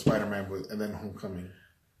did with Spider-Man and then Homecoming?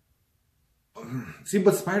 See,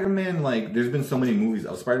 but Spider-Man, like, there's been so many movies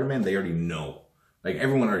of Spider-Man, they already know. Like,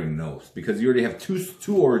 everyone already knows. Because you already have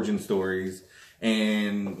two origin stories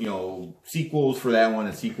and, sequels for that one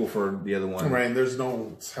and sequel for the other one. Right, and there's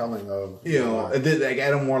no telling of... like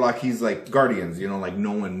Adam Warlock, he's like Guardians, like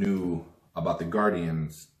no one knew about the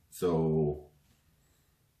Guardians. So,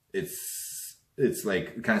 it's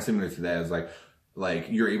like, kind of similar to that. It's like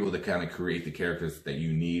you're able to kind of create the characters that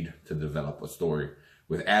you need to develop a story.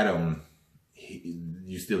 With Adam...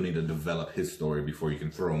 you still need to develop his story before you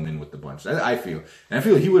can throw him in with the bunch. I feel. And I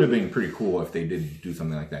feel he would have been pretty cool if they did do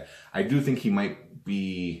something like that. I do think he might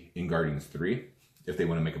be in Guardians 3 if they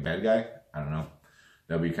want to make a bad guy. I don't know.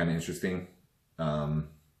 That would be kind of interesting.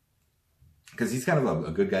 Because he's kind of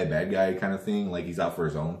a good guy, bad guy kind of thing. Like, he's out for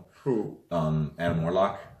his own. Who? Adam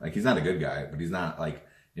Warlock. Like, he's not a good guy, but he's not, like,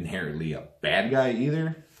 inherently a bad guy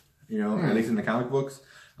either. At least in the comic books.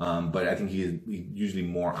 But I think he's usually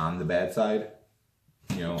more on the bad side,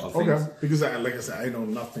 of things. Okay, because like I said, I know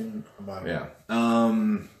nothing about it. Yeah.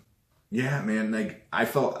 Yeah, man. Like, I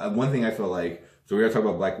felt one thing. I felt like, so we gotta talk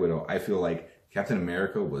about Black Widow. I feel like Captain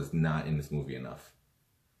America was not in this movie enough.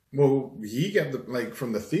 Well, he got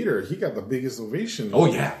from the theater, he got the biggest ovation.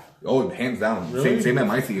 Oh yeah. Oh, hands down. Really? Same at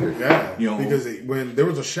my theater. Yeah. Because when there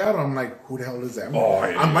was a shadow, I'm like, who the hell is that?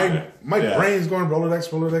 My brain's going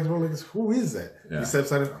Rolodex. Who is that? Yeah. He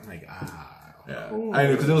steps out. I'm like, Yeah. Oh. I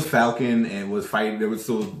know, because it was Falcon and it was fighting. There was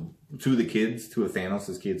still two of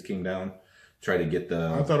Thanos' kids came down, try to get the.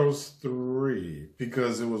 I thought it was 3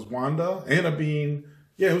 because it was Wanda. Ended up being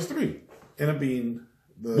it was 3. Ended up being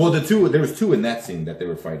the two. There was 2 in that scene that they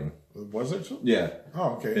were fighting. Was there 2? Yeah.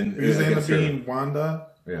 Oh, okay. Because they ended up being Wanda.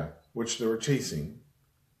 Yeah. Which they were chasing.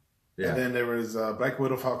 Yeah. And then there was Black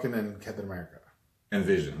Widow, Falcon, and Captain America. And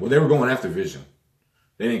Vision. Well, they were going after Vision.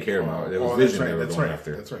 They didn't care about it. It was Vision they were going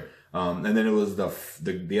after. That's right. And then it was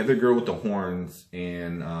the other girl with the horns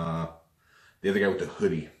and the other guy with the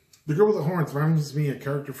hoodie. The girl with the horns reminds me of a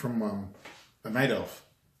character from a Night Elf.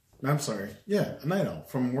 No, I'm sorry. Yeah, a Night Elf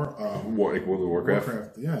from World of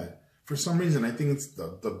Warcraft. Yeah. For some reason, I think it's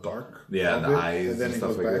the dark. Yeah, the eyes and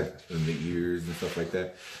stuff like that. And the ears and stuff like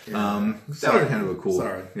that. Yeah. That was kind of a cool.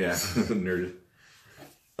 Sorry. Yeah, nerd.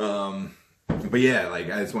 But yeah, like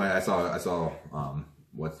that's why I saw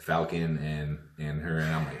what Falcon and her,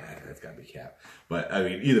 and I'm like, that's gotta be Cap. But I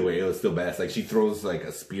mean, either way, it was still badass. Like, she throws like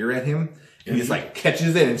a spear at him, and he just like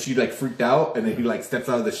catches it, and she like freaked out, and then he like steps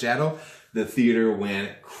out of the shadow. The theater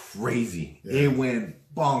went crazy. Yeah. It went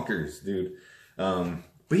bonkers, dude.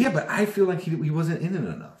 But I feel like he wasn't in it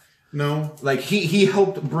enough. No, like he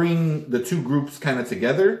helped bring the two groups kind of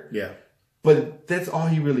together. Yeah. But that's all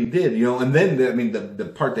he really did, And then the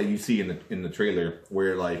part that you see in the trailer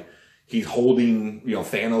where like he's holding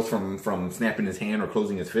Thanos from snapping his hand or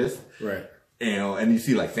closing his fist, right? And you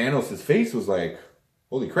see like Thanos' face was like,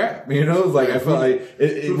 holy crap, It was like I felt like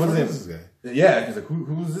it wasn't. This guy? Yeah, he's like,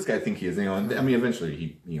 who does this guy think he is? And I mean, eventually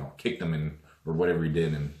he kicked him or whatever he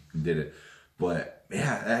did and did it. But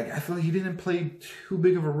yeah, I feel like he didn't play too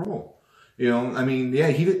big of a role. I mean, yeah,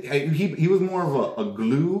 he was more of a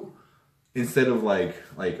glue instead of like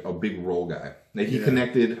a big role guy. Like he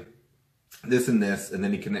connected this and this, and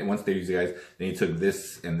then once they used the guys, then he took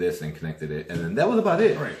this and connected it, and then that was about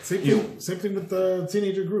it. Right. Same thing with the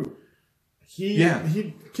teenager group.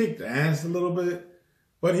 He kicked ass a little bit,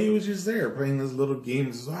 but he was just there playing this little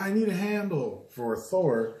game. So I need a handle for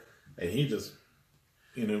Thor, and he just.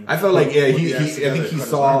 I felt like I think he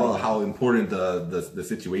saw how important the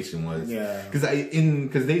situation was. Yeah,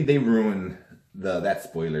 because they ruined that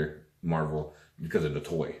spoiler Marvel because of the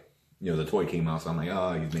toy. the toy came out. So I'm like,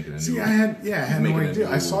 oh, he's making a See, new. I had no idea.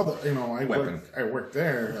 I saw weapon. I worked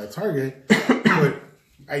there at Target, but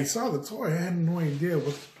I saw the toy. I had no idea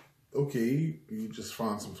what. Okay, you just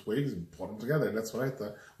found some twigs and put them together. That's what I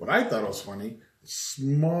thought. What I thought was funny. The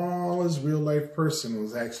smallest real life person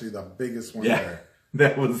was actually the biggest one there.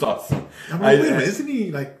 That was awesome. I'm like, wait a minute, isn't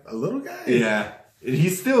he like a little guy? Yeah.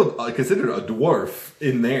 He's still considered a dwarf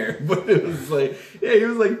in there, but it was like, he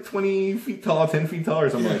was like 20 feet tall, 10 feet tall or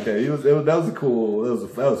something like that. That was cool.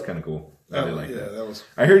 That was kind of cool. I did like that. That was.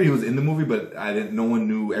 I heard he was in the movie, but no one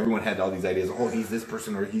knew. Everyone had all these ideas. Oh, he's this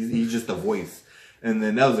person, or he's just a voice. And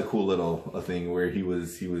then that was a cool little thing where he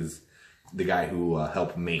was the guy who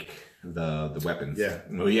helped make the weapons. Yeah.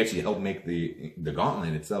 Well, he actually helped make the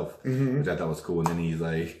gauntlet itself, which I thought was cool. And then he's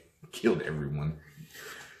like killed everyone.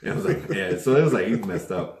 It was like, so it was like he's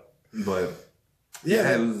messed up. But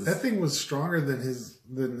that thing was stronger than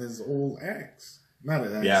his old axe. Not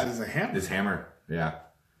an axe, it's a hammer. His hammer. Yeah.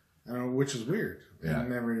 I don't know, which is weird. Yeah. I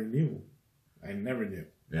never knew.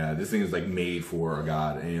 Yeah, this thing is like made for a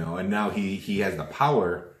god, and now he has the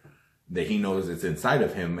power that he knows it's inside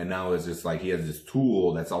of him, and now it's just like he has this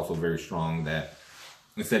tool that's also very strong that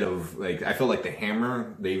instead of like, I felt like the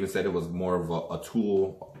hammer, they even said it was more of a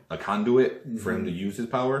tool, a conduit for him to use his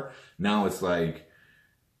power. Now it's like,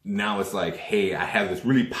 hey, I have this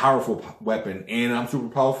really powerful weapon and I'm super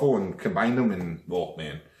powerful, and combine them and, oh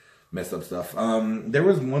man, messed up stuff. There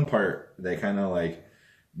was one part that kind of like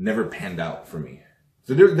never panned out for me.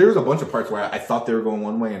 So there was a bunch of parts where I thought they were going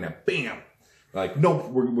one way, and then bam, like, nope,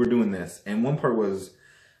 we're doing this. And one part was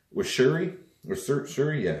Shuri,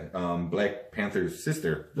 Black Panther's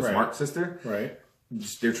sister, the smart sister. Right.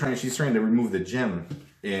 She's trying to remove the gem,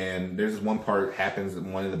 and there's this one part happens,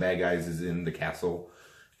 one of the bad guys is in the castle,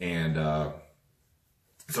 and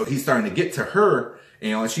so he's starting to get to her,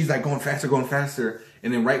 and she's like going faster,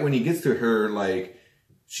 and then right when he gets to her, like,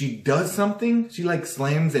 she does something. She like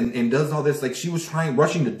slams and does all this. Like, she was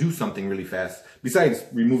rushing to do something really fast. Besides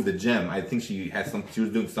remove the gem, I think she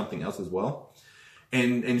was doing something else as well.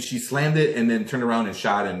 And she slammed it and then turned around and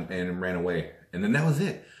shot and ran away. And then that was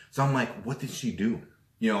it. So I'm like, what did she do?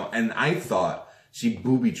 And I thought she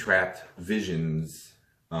booby trapped Vision's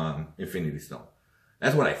Infinity Stone.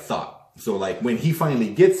 That's what I thought. So like when he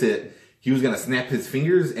finally gets it, he was gonna snap his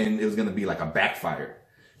fingers and it was gonna be like a backfire.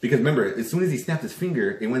 Because remember, as soon as he snapped his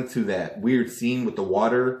finger, it went to that weird scene with the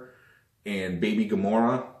water and baby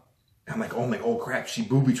Gamora. I'm like, oh crap, she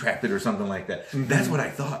booby trapped it or something like that. Mm-hmm. That's what I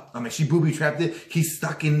thought. I'm like, she booby trapped it. He's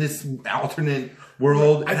stuck in this alternate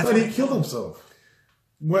world. I thought he killed himself.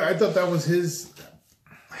 Well, I thought that was his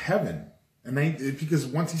heaven. And because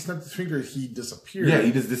once he snapped his finger, he disappeared. Yeah,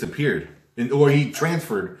 he just disappeared. Or he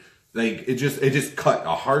transferred. Like, it just cut,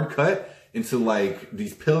 a hard cut into like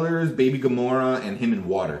these pillars, baby Gamora, and him in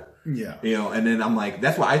water. Yeah. And then I'm like,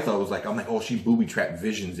 that's what I thought. Was like, I'm like, oh, she booby trapped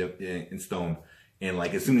Visions in stone. And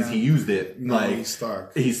like, as soon as he used it,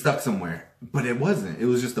 he's stuck somewhere. But it wasn't. It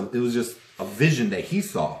was just a vision that he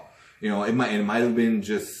saw. It might have been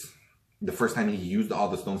just the first time he used all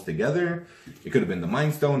the stones together. It could have been the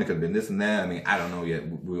Mind Stone. It could have been this and that. I mean, I don't know yet.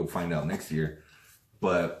 We'll find out next year.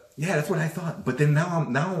 But yeah, that's what I thought. But then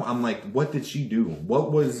now I'm like, what did she do?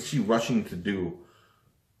 What was she rushing to do?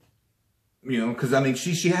 Because I mean,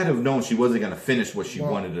 she had to have known she wasn't going to finish what she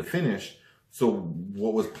wanted to finish. So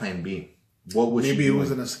what was Plan B? What was maybe she doing? It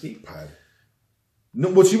was an escape pod. No,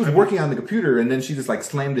 well, she was working on the computer, and then she just like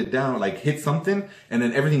slammed it down, like hit something, and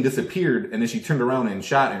then everything disappeared, and then she turned around and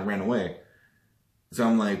shot and ran away. So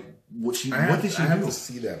I'm like, what did she do? I have to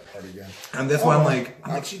see that part again. And that's why I'm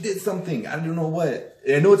like, she did something. I don't know what.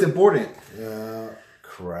 I know it's important. Yeah,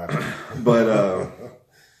 crap. But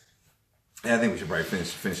I think we should probably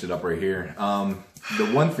finish it up right here. The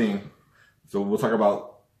one thing, so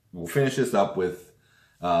we'll finish this up with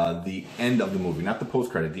the end of the movie, not the post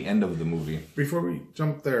credit, the end of the movie. Before we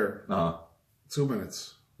jump there, 2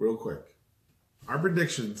 minutes, real quick. Our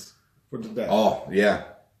predictions for the death. Oh yeah,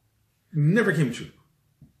 never came true.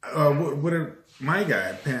 My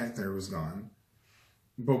guy Panther was gone,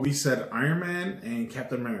 but we said Iron Man and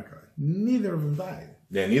Captain America. Neither of them died.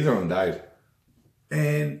 Yeah, neither of them died.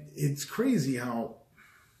 And it's crazy how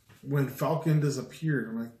when Falcon disappeared,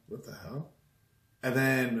 I'm like, what the hell? And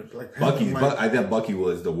then like Bucky, I think Bucky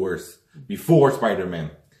was the worst before Spider-Man.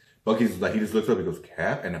 Bucky's like, he just looks up, he goes,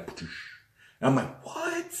 Cap, and I'm like,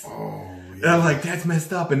 what? Oh, yeah. And I'm like, that's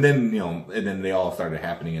messed up. And then and then they all started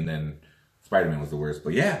happening, and then Spider-Man was the worst.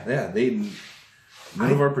 But yeah,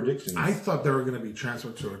 none of our predictions. I thought they were going to be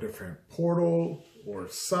transferred to a different portal or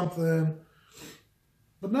something,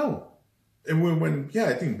 but no. And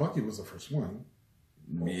I think Bucky was the first one.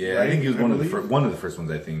 Yeah, right? I think he was one of the first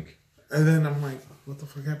ones. I think. And then I'm like, what the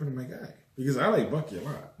fuck happened to my guy? Because I like Bucky a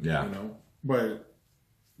lot. Yeah. You know? But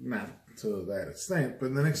not to that extent.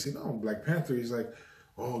 But the next thing you know, Black Panther, he's like,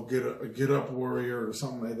 oh, get up, warrior, or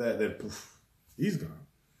something like that. Then poof, he's gone.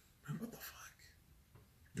 Man, what the fuck?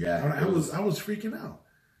 Yeah. I was freaking out.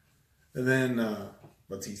 And then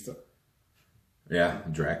Batista. Yeah.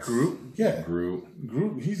 Drax. Groot. Yeah. Groot.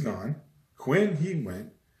 He's gone. Quinn, he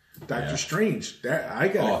went. Doctor Strange. That I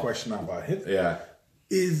got a question about him. Yeah.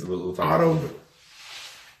 We'll talk out about of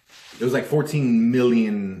it was like 14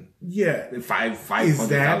 million. Yeah. 500,000. Is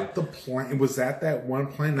that the plan? Was that one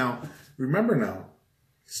plan? Now, remember now,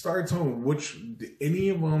 Star told did any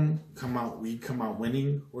of them come out? We come out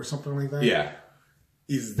winning or something like that. Yeah.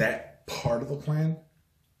 Is that part of the plan?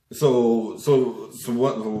 So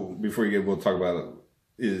what? Before you get, we'll talk about it.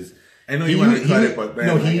 Is I know you want to cut it, but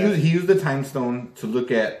no, he used the time stone to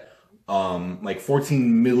look at like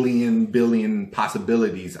 14 million billion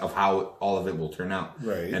possibilities of how all of it will turn out.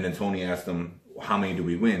 Right. And then Tony asked him, "How many do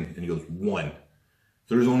we win?" And he goes, "1."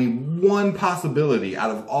 So there's only one possibility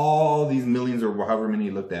out of all these millions or however many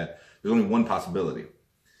he looked at. There's only one possibility,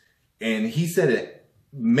 and he said it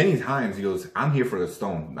many times. He goes, "I'm here for the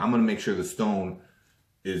stone. I'm going to make sure the stone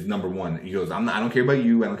is number one." He goes, I don't care about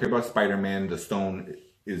you. I don't care about Spider-Man. The stone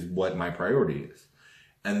is what my priority is.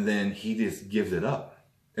 And then he just gives it up.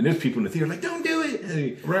 And there's people in the theater like, don't do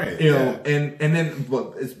it. Right. You know, and then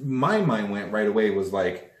my mind went right away was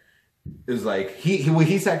like,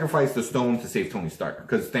 he sacrificed the stone to save Tony Stark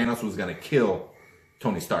because Thanos was going to kill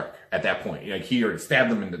Tony Stark at that point. Like he already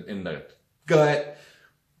stabbed him in the gut.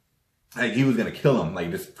 Like he was gonna kill him,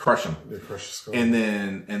 like just crush him. Crush his skull. And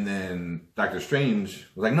then Doctor Strange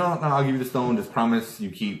was like, no, I'll give you the stone. Just promise you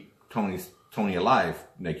keep Tony alive.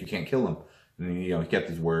 Like you can't kill him. And he kept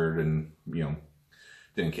his word and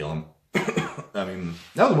didn't kill him. I mean,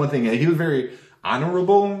 that was one thing. He was very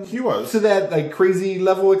honorable. He was to that like crazy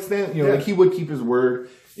level extent. Like he would keep his word,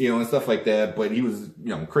 and stuff like that. But he was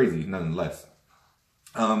crazy nonetheless.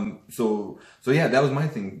 So yeah, that was my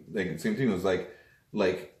thing. Like same thing. It was like.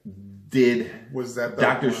 Was that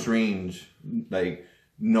Doctor Strange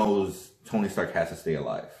knows Tony Stark has to stay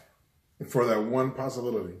alive for that one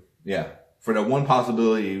possibility? Yeah, for that one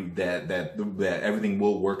possibility that everything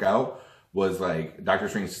will work out was like Doctor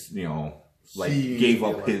Strange, gave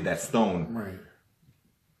up that stone, right?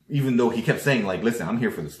 Even though he kept saying listen, I'm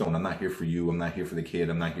here for the stone. I'm not here for you. I'm not here for the kid.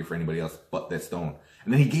 I'm not here for anybody else but that stone.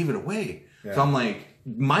 And then he gave it away. Yeah. So I'm like,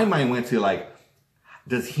 my mind went to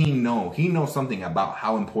does he know? He knows something about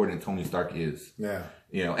how important Tony Stark is. Yeah.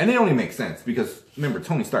 And it only makes sense because remember,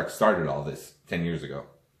 Tony Stark started all this 10 years ago.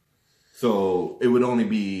 So it would only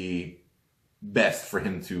be best for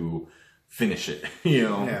him to finish it,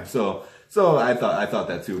 Yeah. So I thought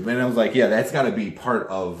that too. And I was like, yeah, that's got to be part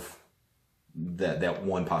of that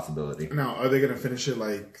one possibility. Now, are they going to finish it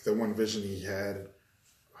like the one vision he had?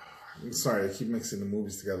 I'm sorry, I keep mixing the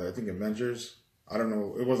movies together. I think Avengers. I don't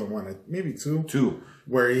know. It wasn't one. Maybe two. Two.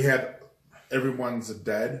 Where he had everyone's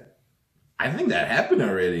dead. I think that happened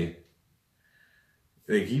already.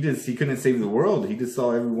 He couldn't save the world. He just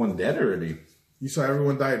saw everyone dead already. You saw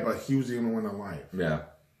everyone died, but he was the only one alive. Yeah.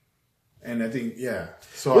 And I think, yeah.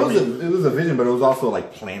 So it was a vision, but it was also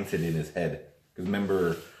planted in his head. Because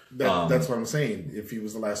remember... that's what I'm saying. If he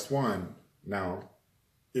was the last one. Now,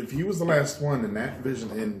 if he was the last one in that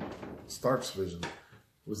vision, in Stark's vision...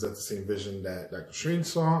 Was that the same vision that Doctor Strange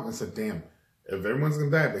saw and said, damn, if everyone's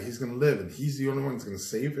going to die, but he's going to live and he's the only one that's going to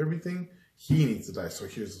save everything, he needs to die. So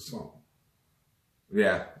here's the song.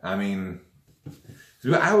 Yeah. I mean,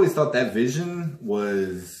 I always thought that vision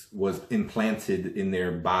was implanted in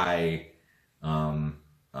there by the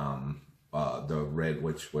Red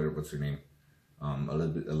Witch, what's her name?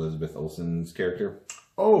 Elizabeth Olsen's character.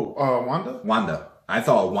 Oh, Wanda? Wanda. I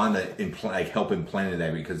thought Wanda helped implant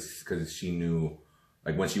that because she knew...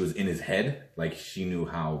 when she was in his head, she knew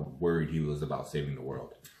how worried he was about saving the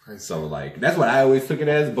world. So that's what I always took it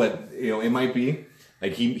as. But it might be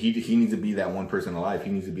he needs to be that one person alive. He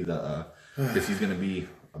needs to be the because he's gonna be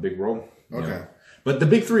a big role. Okay. But the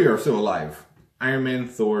big three are still alive: Iron Man,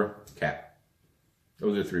 Thor, Cap.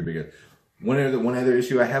 Those are the three biggest. One other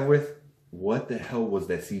issue I have with what the hell was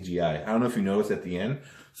that CGI? I don't know if you noticed at the end.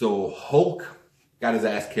 So Hulk got his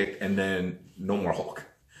ass kicked, and then no more Hulk.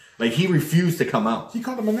 He refused to come out. He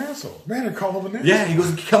called him an asshole. Man, called him an asshole. Yeah, he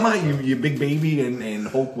goes, come out, you big baby. And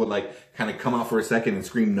Hulk would kind of come out for a second and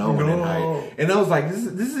scream no. And then hide. And I was like, this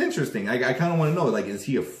is interesting. I kind of want to know, is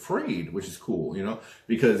he afraid? Which is cool,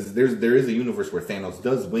 Because there is a universe where Thanos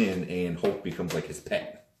does win and Hulk becomes his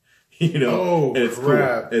pet. You know, Oh, and it's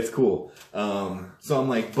crap. cool. It's cool. So I'm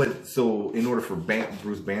like, but so in order for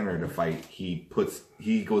Bruce Banner to fight, he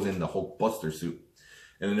goes in the Hulk Buster suit,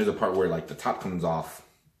 and then there's a part where like the top comes off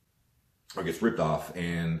or gets ripped off,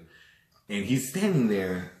 and he's standing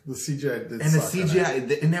there. The CGI did And the suck on that.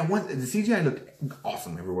 CGI, and that one, the CGI looked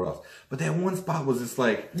awesome everywhere else, but that one spot was just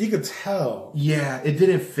like, You could tell. yeah, it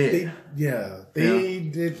didn't fit.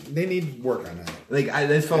 They need work on that. Like I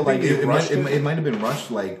just felt I like think they rushed it. it might have been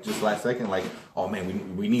rushed, like just last second. Like, oh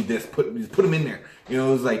man, we need this. Put him in there. You know,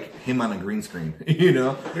 it was like him on a green screen. You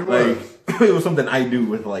know, It was. like it was something I do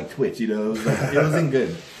with like Twitch. You know, it was like, it wasn't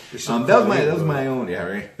good. That was my own. Yeah,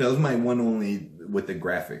 right. That was my one only with the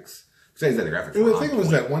graphics. Besides that, the graphics. I were think on it was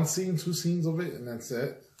point. that one scene, 2 scenes of it, and that's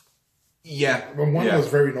it. Yeah, But one yeah. was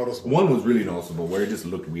very noticeable. One was really noticeable where it just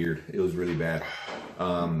looked weird. It was really bad.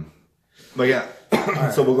 But yeah,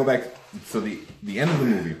 so we'll go back. So the end of the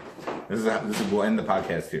movie. We'll end the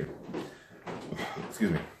podcast here.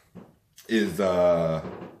 Excuse me. Is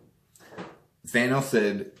Thanos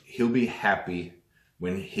said he'll be happy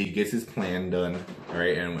when he gets his plan done,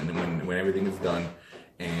 right? And when everything is done,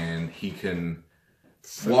 and he can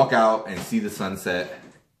walk out and see the sunset,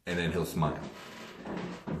 and then he'll smile.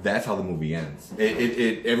 That's how the movie ends.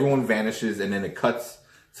 Everyone vanishes, and then it cuts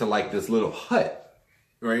to like this little hut,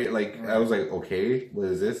 right? Like I was like, okay, what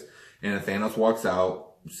is this? And then Thanos walks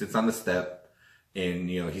out, sits on the step, and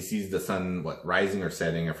you know he sees the sun, rising or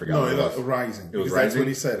setting? I forgot. No, what it it was was. rising. It was Because that's rising? what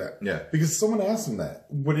he said. Yeah. Because someone asked him that.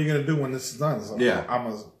 What are you gonna do when this is done? So Yeah. I'm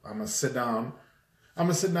gonna sit down. I'm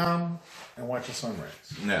gonna sit down and watch the sunrise.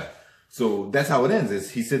 Yeah. So that's how it ends.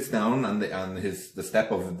 Is he sits down on the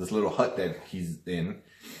step of this little hut that he's in,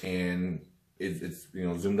 and it's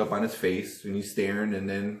zoomed up on his face, and he's staring, and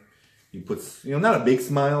then he puts not a big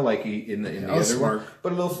smile like in the a other smirk. one,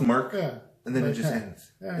 but a little smirk. Yeah. And then it Like just that.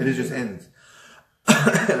 ends. Yeah, And it just ends.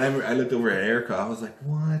 And I looked over at Erica. I was like,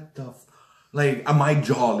 "What the?" My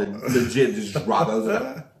jaw legit just dropped. I was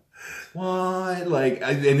like, "What?"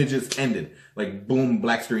 And it just ended. Like, boom,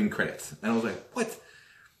 black screen credits. And I was like, "What?"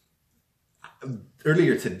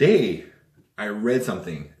 Earlier today, I read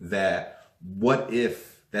something that what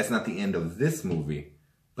if that's not the end of this movie,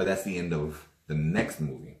 but that's the end of the next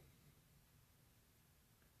movie?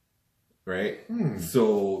 Right?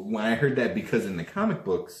 So when I heard that, because in the comic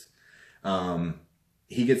books,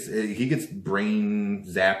 he gets brain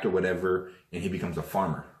zapped or whatever, and he becomes a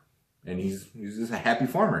farmer, and he's just a happy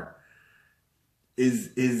farmer.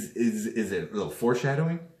 Is it a little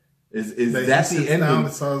foreshadowing? Is that the ending?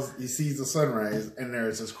 He sees the sunrise, and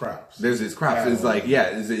there's his crops. There's his crops. Yeah. It's like,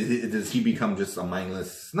 yeah, does he become just a not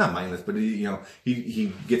mindless, but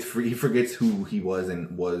he gets free, he forgets who he was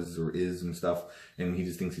or is and stuff, and he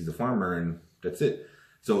just thinks he's a farmer, and that's it.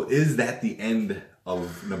 So is that the end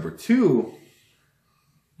of number 2?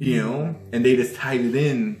 And they just tied it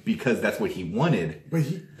in because that's what he wanted. But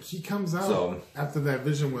he comes out after that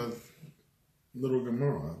vision with little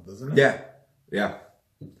Gamora, doesn't he? Yeah.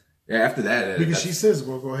 After that, Because she says,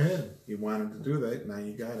 "Well, go ahead. You wanted to do that. Now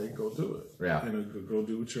you got it. Go do it. Yeah. Go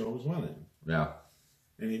do what you always wanted." Yeah.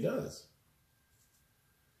 And he does.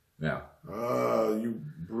 Yeah. You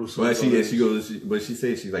Bruce. But she goes, but she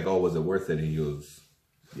says, she's like, "Oh, was it worth it?" And he goes,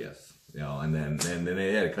 "Yes." And then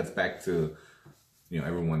it cuts back to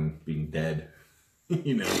everyone being dead.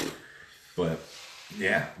 But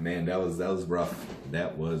yeah, man, that was rough.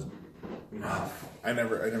 That was rough. I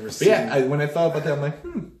never But seen. yeah, when I thought about that, I'm like,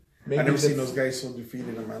 maybe I never seen that's- those guys so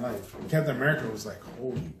defeated in my life. Captain America was like,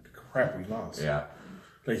 "Holy crap, we lost." Yeah.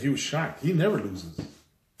 Like he was shocked. He never loses.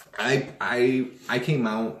 I came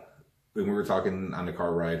out when we were talking on the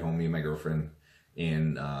car ride home, me and my girlfriend,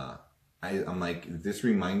 and I'm like, this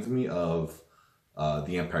reminds me of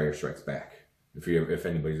The Empire Strikes Back. If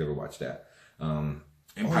anybody's ever watched that, Empire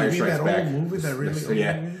you mean Strikes that Back. old movie, that really old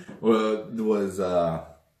yeah. movie? Well, it was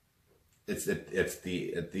it's at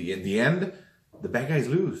the end, the bad guys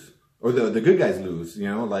lose or the good guys lose.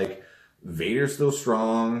 Like Vader's still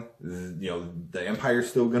strong. The Empire's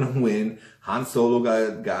still gonna win. Han Solo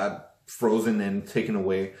got frozen and taken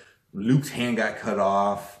away. Luke's hand got cut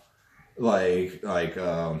off.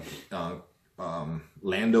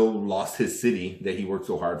 Lando lost his city that he worked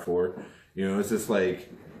so hard for. It's just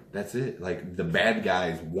like, that's it. Like the bad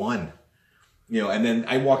guys won. And then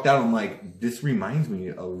I walked out. I'm like, this reminds me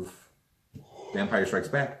of The Empire Strikes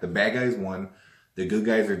Back. The bad guys won. The good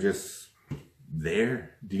guys are just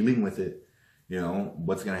there dealing with it.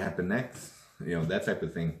 What's gonna happen next? That type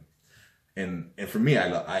of thing. And for me,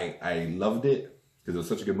 I loved it because it was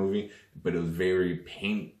such a good movie, but it was very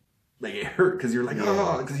like it hurt because you're like,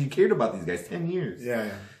 oh, because you cared about these guys 10 years. Yeah.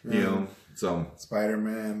 You know, so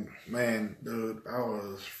Spider-Man, man, dude, I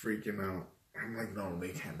was freaking out. I'm like, no, they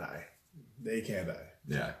can't die. They can't die.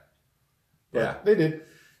 Yeah. But they did.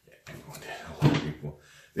 Everyone did. A lot of people.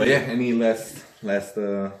 But yeah, any last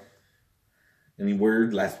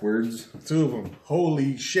words? 2 of them.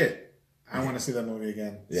 Holy shit. I want to see that movie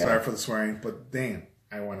again. Yeah. Sorry for the swearing, but damn,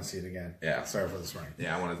 I want to see it again. Yeah. Sorry for the swearing.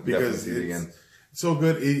 Yeah, I want to definitely see it again. So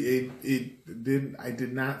good. I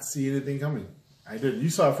did not see anything coming. I did. You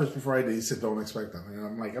saw it first before I did. You said don't expect them. And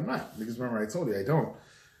I'm like, I'm not. Because remember I told you I don't.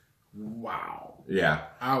 Wow. Yeah.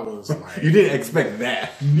 I was like, You didn't expect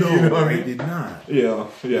that. no, You know what I did not. Yeah.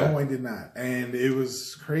 No, I did not. And it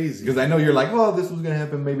was crazy. Because I know you're like, oh, this was gonna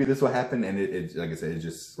happen. Maybe this will happen, and it like I said, it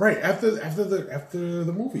just Right after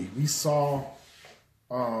the movie, we saw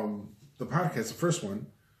the podcast, the first one,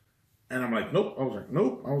 and I'm like, nope. I was like,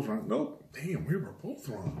 nope. I was wrong. Nope. Damn, we were both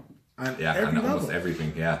wrong. On on almost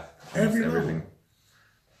everything. Yeah, Every almost level.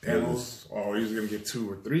 Thanos, he was gonna get 2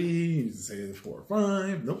 or 3. He was saying 4 or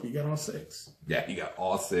 5. Nope, he got all 6. Yeah, he got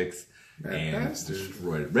all 6 That and bastard.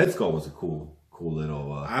 destroyed it. Red Skull was a cool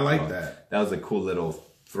little. I like that. That was a cool little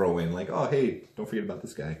throw in. Like, oh hey, don't forget about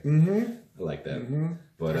this guy. Mm-hmm. I like that.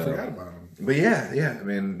 But I forgot about him. But yeah. I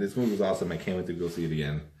mean, this movie was awesome. I can't wait to go see it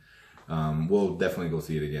again. We'll definitely go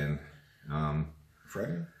see it again.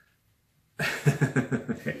 Friday?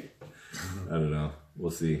 I don't know. We'll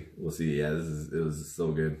see. Yeah, it was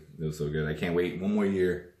so good. It was so good. I can't wait. One more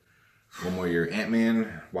year.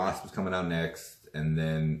 Ant-Man, Wasp is coming out next, and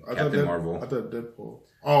then Captain Marvel. I thought Deadpool.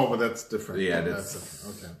 Oh, but that's different. Yeah, that's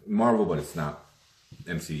okay. Marvel, but it's not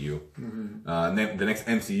MCU. And then the next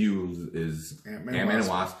MCU is Ant-Man and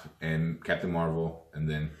Wasp and Captain Marvel, and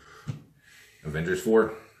then Avengers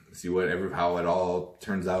 4. See how it all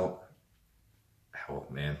turns out. Oh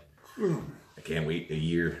man, I can't wait a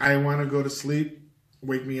year. I want to go to sleep.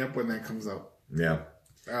 Wake me up when that comes out. Yeah.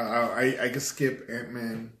 I could skip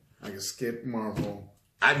Ant-Man. I could skip Marvel.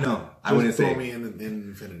 I wouldn't say. Throw me in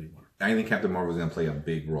Infinity War. I think Captain Marvel is going to play a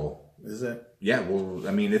big role. Is it? Yeah, well,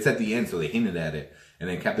 I mean, it's at the end, so they hinted at it. And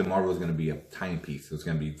then Captain Marvel is going to be a timepiece. So it's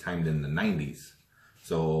going to be timed in the 90s.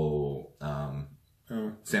 So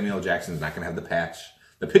Samuel L. Jackson's not going to have the patch.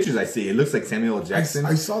 The pictures I see, it looks like Samuel L. Jackson.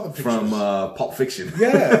 I saw the pictures. From Pulp Fiction.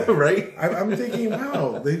 Yeah. Right? I'm thinking,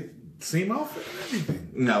 wow, they same outfit and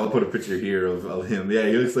everything. No, I'll put a picture here of him. Yeah,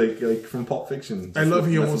 he looks like from Pulp Fiction. I love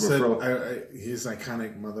he almost said he's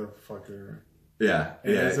iconic motherfucker. Yeah,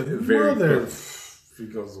 and yeah. it's a very mother. He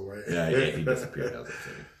goes away. Yeah, he disappeared. That was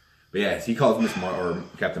upsetting. But yeah, he calls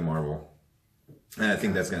Captain Marvel. And I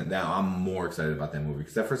think I'm more excited about that movie.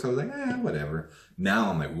 Because at first I was like, whatever. Now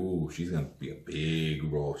I'm like, ooh, she's going to be a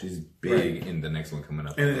big role. She's big in the next one coming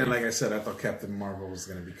up. And like I said, I thought Captain Marvel was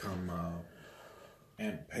going to become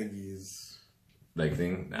Aunt Peggy's... Like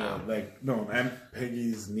thing? No. Aunt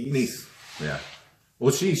Peggy's niece. Yeah.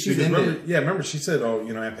 Well, she's in it. Yeah, remember she said,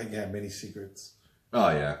 Aunt Peggy had many secrets. Oh,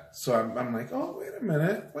 yeah. So I'm like, wait a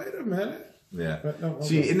minute. Yeah. But no,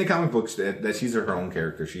 in the comic books, that she's her own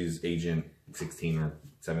character. She's Agent 16 or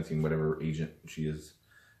 17, whatever agent she is.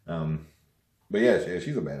 But yeah,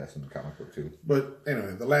 she's a badass in the comic book too. But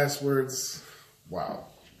anyway, the last words, wow,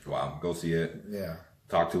 go see it. Yeah,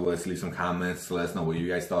 talk to us, leave some comments, let us know what you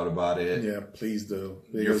guys thought about it. Yeah, please do.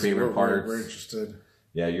 Your favorite parts. We're interested.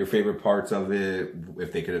 Yeah, your favorite parts of it,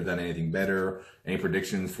 if they could have done anything better, any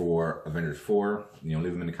predictions for Avengers 4, leave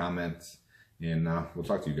them in the comments, and we'll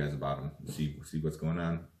talk to you guys about them, see what's going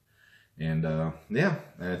on. And I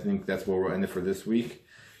think that's where we'll end it for this week.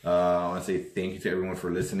 I want to say thank you to everyone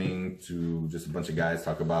for listening to just a bunch of guys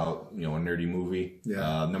talk about, a nerdy movie.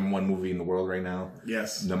 Yeah. Number 1 movie in the world right now.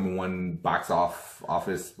 Yes. Number 1 box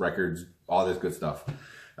office records, all this good stuff.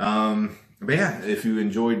 But yeah, if you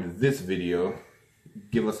enjoyed this video,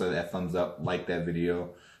 give us a thumbs up, like that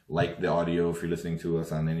video, like the audio if you're listening to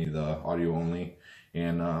us on any of the audio only.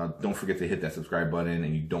 And don't forget to hit that subscribe button,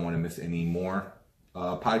 and you don't want to miss any more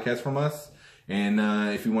podcasts from us. And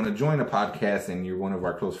if you want to join a podcast and you're one of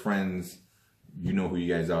our close friends, you know who you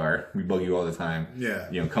guys are. We bug you all the time.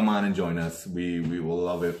 Yeah. Come on and join us. We will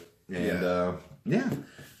love it. And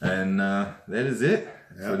and that is it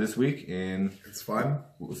for this week. And it's fun.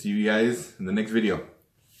 We'll see you guys in the next video.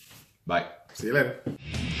 Bye. See you later.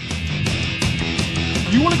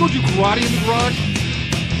 You want to go do karate in the garage?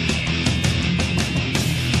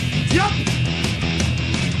 Yep.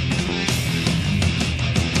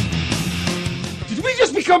 Did we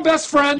just become best friends?